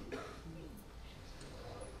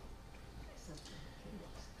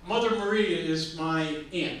 Mother Maria is my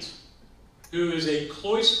aunt, who is a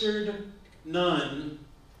cloistered nun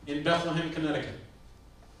in Bethlehem, Connecticut.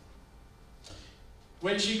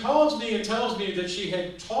 When she calls me and tells me that she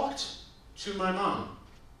had talked to my mom,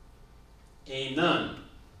 a nun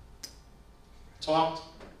talked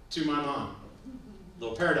to my mom.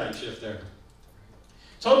 Little paradigm shift there.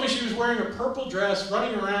 Told me she was wearing a purple dress,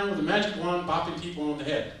 running around with a magic wand, bopping people on the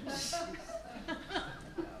head.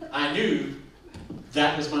 I knew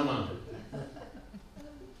that was my mom.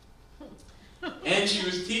 And she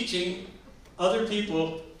was teaching other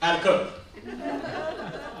people how to cook.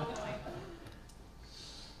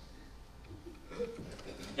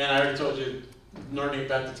 And I already told you, learning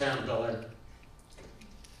about the town of Bel Air.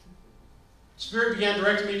 Spirit began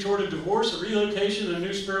directing me toward a divorce, a relocation, and a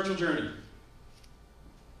new spiritual journey.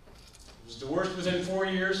 I was divorced within 4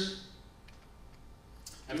 years.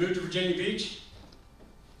 I moved to Virginia Beach.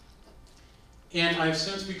 And I've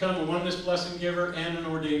since become a oneness blessing giver and an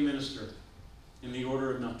ordained minister in the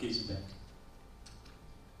order of Melchizedek.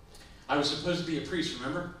 I was supposed to be a priest,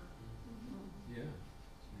 remember? Yeah.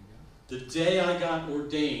 The day I got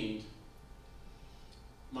ordained,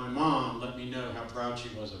 my mom let me know how proud she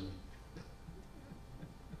was of me.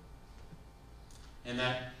 And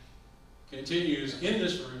that continues in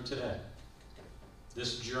this room today,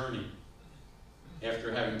 this journey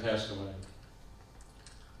after having passed away.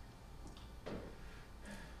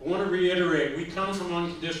 I want to reiterate, we come from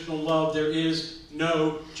unconditional love. There is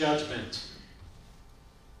no judgment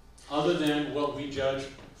other than what we judge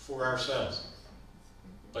for ourselves.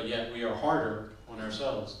 But yet we are harder on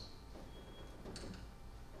ourselves.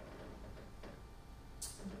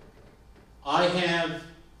 I have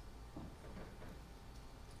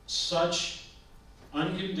such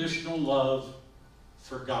unconditional love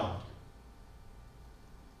for God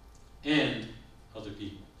and other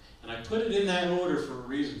people. And I put it in that order for a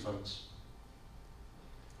reason, folks.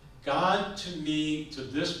 God, to me, to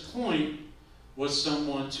this point, was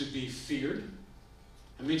someone to be feared.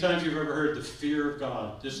 How many times you've ever heard the fear of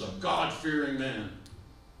God? This is a God-fearing man.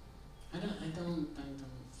 I don't fear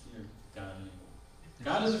God anymore.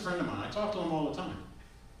 God is a friend of mine. I talk to him all the time.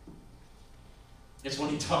 It's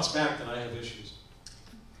when he talks back that I have issues.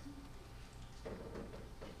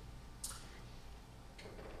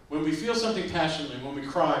 when we feel something passionately, when we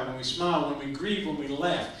cry, when we smile, when we grieve, when we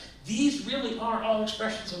laugh, these really are all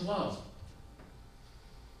expressions of love,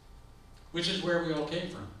 which is where we all came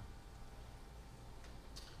from.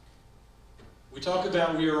 We talk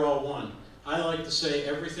about we are all one. I like to say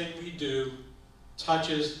everything we do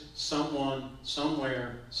touches someone,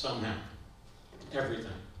 somewhere, somehow.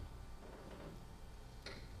 Everything.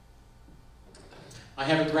 I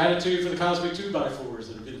have a gratitude for the cosmic 2x4s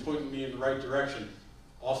that have been pointing me in the right direction,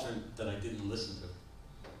 often that I didn't listen to.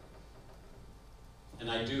 And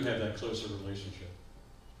I do have that closer relationship.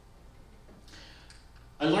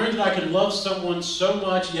 I learned that I can love someone so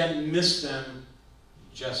much yet miss them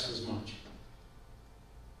just as much.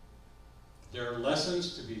 There are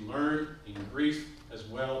lessons to be learned in grief as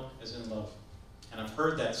well as in love. And I've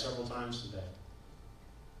heard that several times today.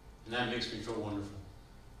 And that makes me feel wonderful.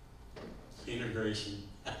 Integration.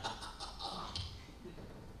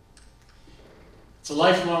 It's a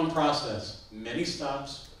lifelong process. Many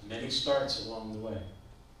stops, many starts along the way.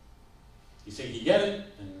 You think you get it,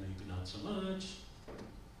 and maybe not so much.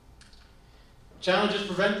 Challenges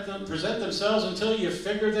present themselves until you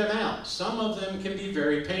figure them out. Some of them can be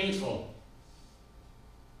very painful.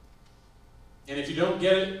 And if you don't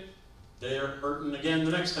get it, they're hurting again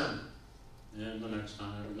the next time. And the next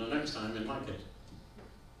time, and the next time in my case.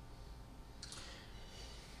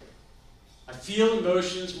 I feel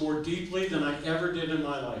emotions more deeply than I ever did in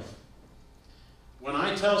my life. When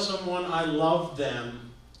I tell someone I love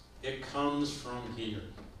them, it comes from here.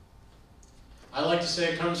 I like to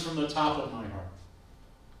say it comes from the top of my heart.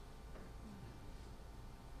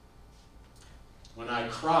 When I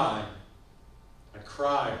cry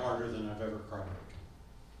harder than I've ever cried.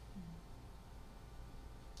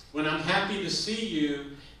 When I'm happy to see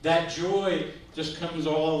you, that joy just comes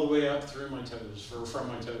all the way up through my toes, or from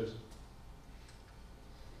my toes.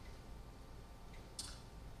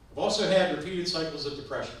 I've also had repeated cycles of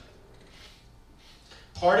depression.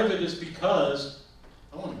 Part of it is because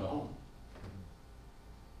I want to go home.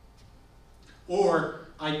 Or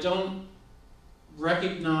I don't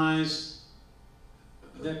recognize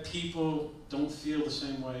that people don't feel the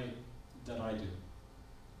same way that I do.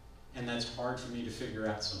 And that's hard for me to figure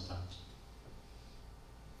out sometimes.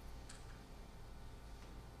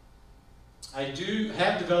 I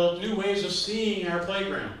have developed new ways of seeing our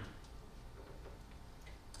playground.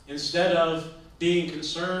 Instead of being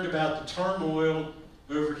concerned about the turmoil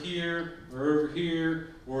over here, or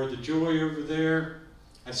the joy over there,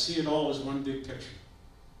 I see it all as one big picture.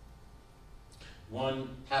 One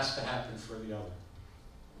has to happen for the other.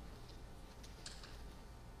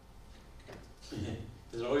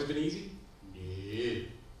 Has it always been easy? No.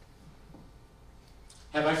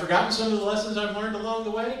 Have I forgotten some of the lessons I've learned along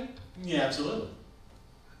the way? Yeah, absolutely.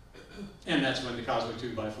 And that's when the cosmic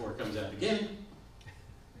 2x4 comes out again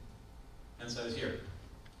and says, here,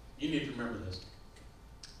 you need to remember this.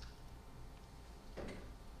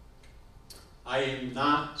 I am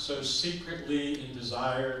not so secretly in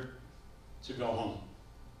desire to go home.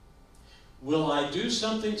 Will I do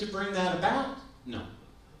something to bring that about? No.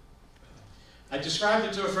 I described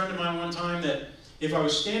it to a friend of mine one time that if I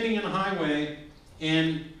was standing in a highway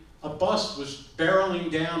and a bus was barreling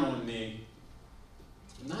down on me,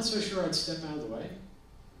 I'm not so sure I'd step out of the way,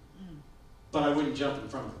 but I wouldn't jump in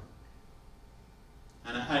front of it.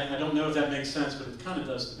 And I don't know if that makes sense, but it kind of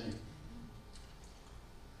does to me.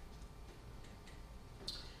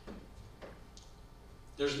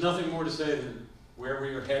 There's nothing more to say than where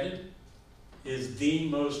we are headed is the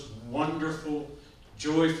most wonderful,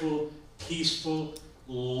 joyful, peaceful,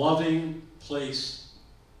 loving place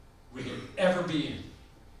we can ever be in.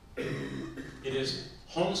 It is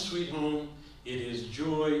home sweet home. It is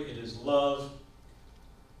joy. It is love.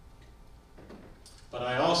 But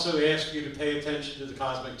I also ask you to pay attention to the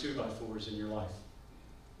cosmic 2x4s in your life.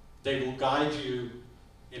 They will guide you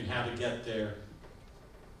in how to get there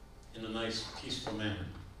in a nice, peaceful manner.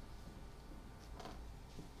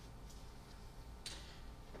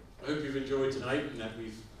 I hope you've enjoyed tonight and that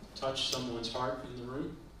we've touched someone's heart in the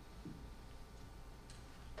room.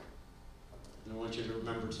 And I want you to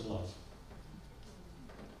remember to love.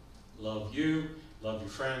 Love you, love your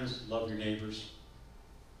friends, love your neighbors.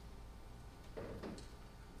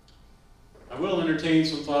 I will entertain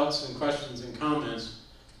some thoughts and questions and comments,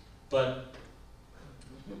 but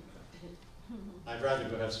I'd rather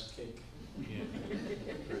go have some cake.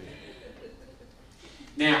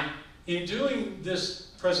 Now, in doing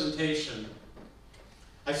this presentation,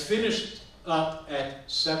 I finished up at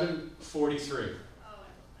 7:43.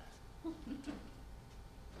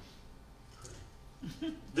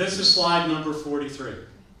 This is slide number 43.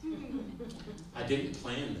 I didn't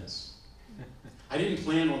plan this. I didn't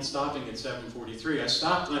plan on stopping at 7:43. I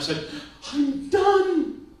stopped and I said, I'm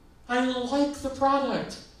done. I like the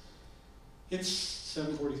product. It's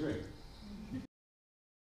 7:43.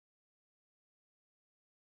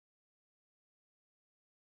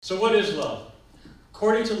 So what is love?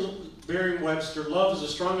 According to Merriam-Webster, love is a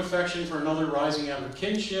strong affection for another rising out of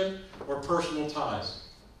kinship or personal ties.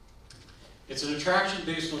 It's an attraction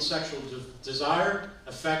based on sexual desire,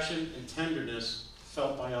 affection, and tenderness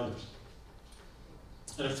felt by others.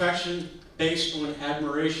 An affection based on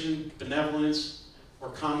admiration, benevolence, or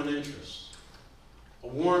common interest. A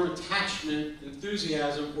warm attachment,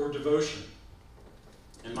 enthusiasm, or devotion.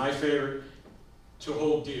 And my favorite, to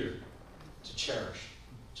hold dear, to cherish.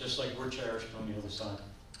 Just like we're cherished on the other side.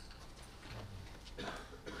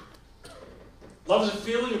 Love is a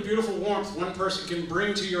feeling of beautiful warmth one person can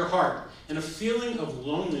bring to your heart, and a feeling of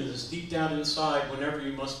loneliness deep down inside whenever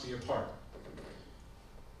you must be apart.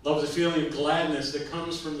 Love is a feeling of gladness that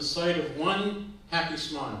comes from the sight of one happy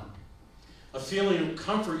smile. A feeling of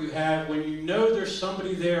comfort you have when you know there's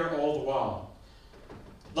somebody there all the while.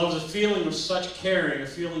 Love is a feeling of such caring, a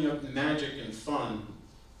feeling of magic and fun.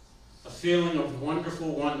 A feeling of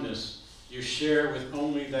wonderful oneness you share with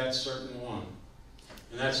only that certain one.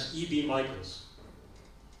 And that's E.B. Michaels.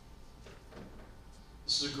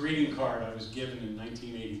 This is a greeting card I was given in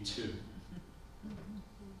 1982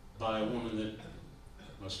 by a woman that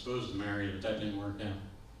I was supposed to marry, but that didn't work out.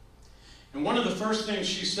 And one of the first things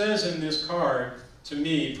she says in this card to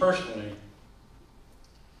me personally,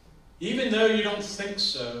 even though you don't think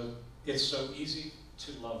so, it's so easy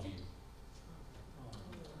to love you.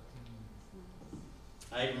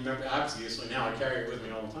 I remember, obviously now I carry it with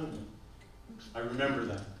me all the time. I remember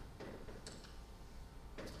that.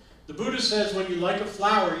 The Buddha says when you like a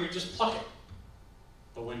flower, you just pluck it.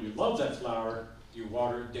 But when you love that flower, you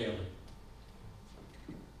water it daily.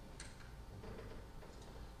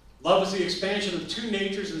 Love is the expansion of two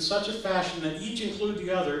natures in such a fashion that each include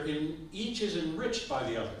the other, and each is enriched by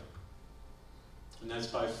the other. And that's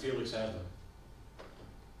by Felix Adler.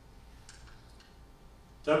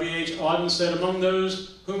 W.H. Auden said, among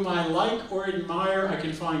those whom I like or admire, I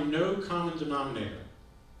can find no common denominator.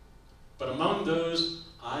 But among those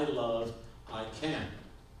I love, I can.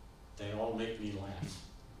 They all make me laugh.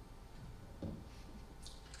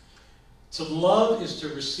 To love is to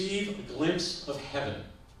receive a glimpse of heaven.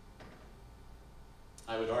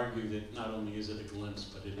 I would argue that not only is it a glimpse,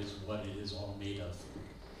 but it is what it is all made of.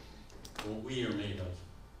 What we are made of.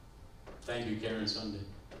 Thank you, Karen Sunday.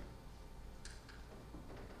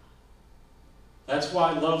 That's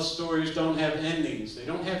why love stories don't have endings. They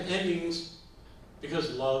don't have endings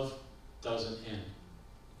because love doesn't end.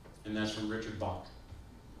 And that's from Richard Bach.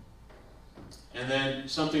 And then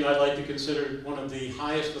something I'd like to consider one of the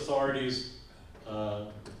highest authorities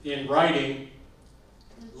in writing,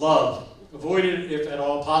 love. Avoid it if at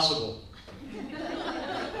all possible.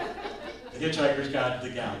 The Hitchhiker's Guide to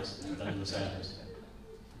the Galaxy, Douglas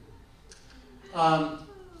Adams.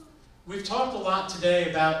 We've talked a lot today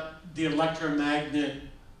about the electromagnet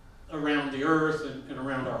around the earth and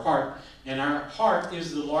around our heart. And our heart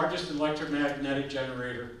is the largest electromagnetic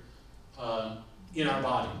generator in our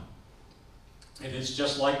body. And it's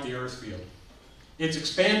just like the earth field. It's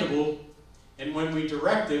expandable, and when we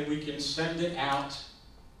direct it, we can send it out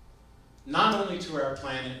not only to our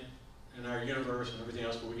planet and our universe and everything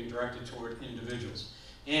else, but we can direct it toward individuals.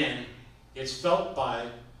 And it's felt by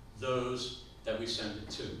those that we send it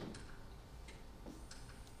to.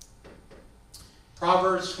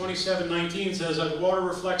 Proverbs 27:19 says, as water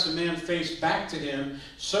reflects a man's face back to him,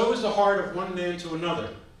 so is the heart of one man to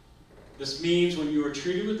another. This means when you are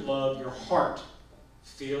treated with love, your heart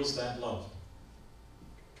feels that love.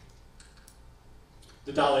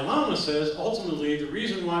 The Dalai Lama says, ultimately, the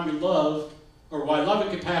reason why we love, or why love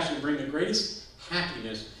and compassion bring the greatest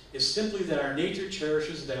happiness, is simply that our nature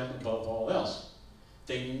cherishes them above all else.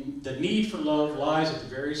 The need for love lies at the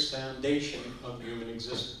very foundation of human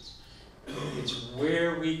existence. It's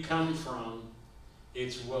where we come from.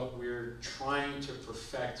 It's what we're trying to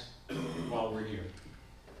perfect while we're here.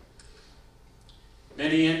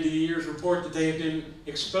 Many end-of-the-years report that they have been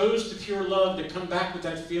exposed to pure love to come back with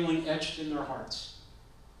that feeling etched in their hearts.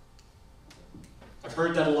 I've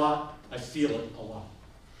heard that a lot. I feel it a lot.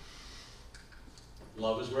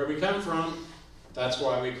 Love is where we come from. That's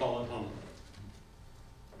why we call it home.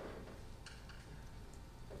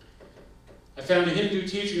 I found a Hindu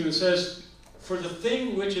teaching that says, for the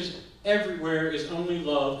thing which is everywhere is only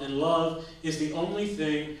love, and love is the only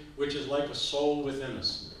thing which is like a soul within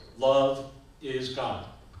us. Love is God.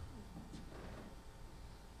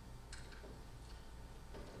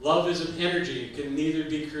 Love is an energy. It can neither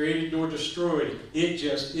be created nor destroyed. It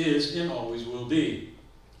just is and always will be.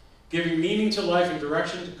 Giving meaning to life and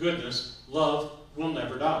direction to goodness, love will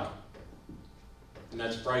never die. And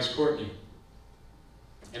that's Bryce Courtney.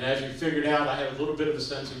 And as you figured out, I have a little bit of a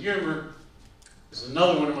sense of humor. This is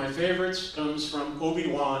another one of my favorites. Comes from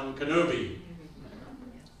Obi-Wan Kenobi.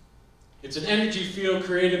 It's an energy field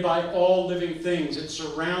created by all living things. It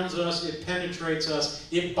surrounds us. It penetrates us.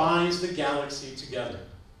 It binds the galaxy together.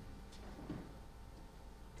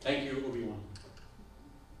 Thank you, Obi-Wan.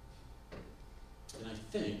 And I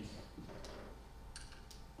think...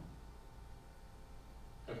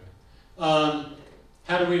 Okay.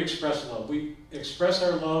 How do we express love? We express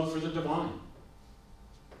our love for the divine.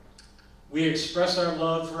 We express our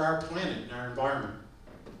love for our planet and our environment.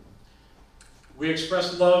 We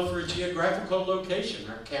express love for a geographical location,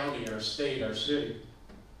 our county, our state, our city.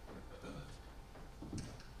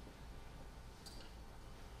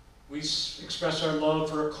 We express our love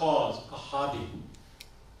for a cause, a hobby,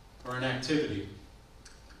 or an activity.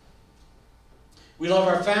 We love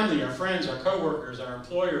our family, our friends, our coworkers, our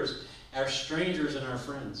employers, our strangers, and our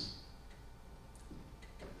friends.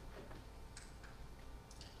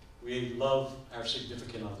 We love our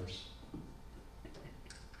significant others.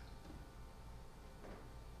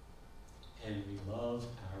 And we love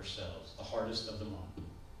ourselves, the hardest of them all.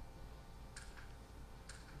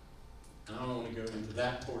 And I don't want to go into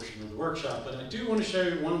that portion of the workshop, but I do want to show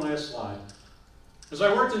you one last slide. Because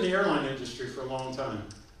I worked in the airline industry for a long time.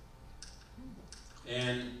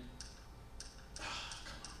 And,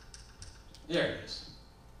 there it is.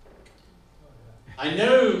 I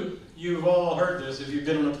know you've all heard this if you've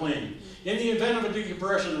been on a plane. In the event of a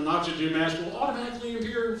decompression, an oxygen mask will automatically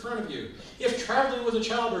appear in front of you. If traveling with a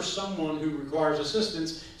child or someone who requires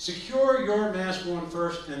assistance, secure your mask on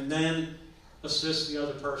first and then assist the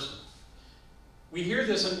other person. We hear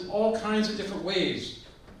this in all kinds of different ways.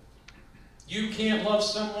 You can't love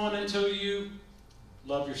someone until you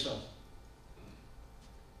love yourself.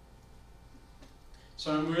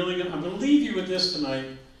 So I'm going to leave you with this tonight.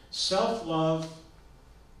 Self-love,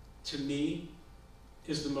 to me,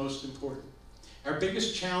 is the most important. Our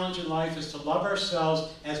biggest challenge in life is to love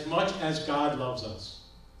ourselves as much as God loves us.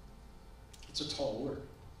 It's a tall order,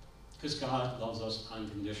 because God loves us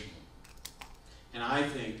unconditionally. And I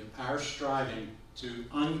think that our striving to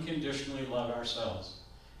unconditionally love ourselves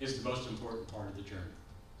is the most important part of the journey.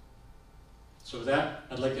 So with that,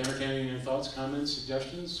 I'd like to entertain any thoughts, comments,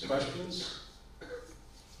 suggestions, questions.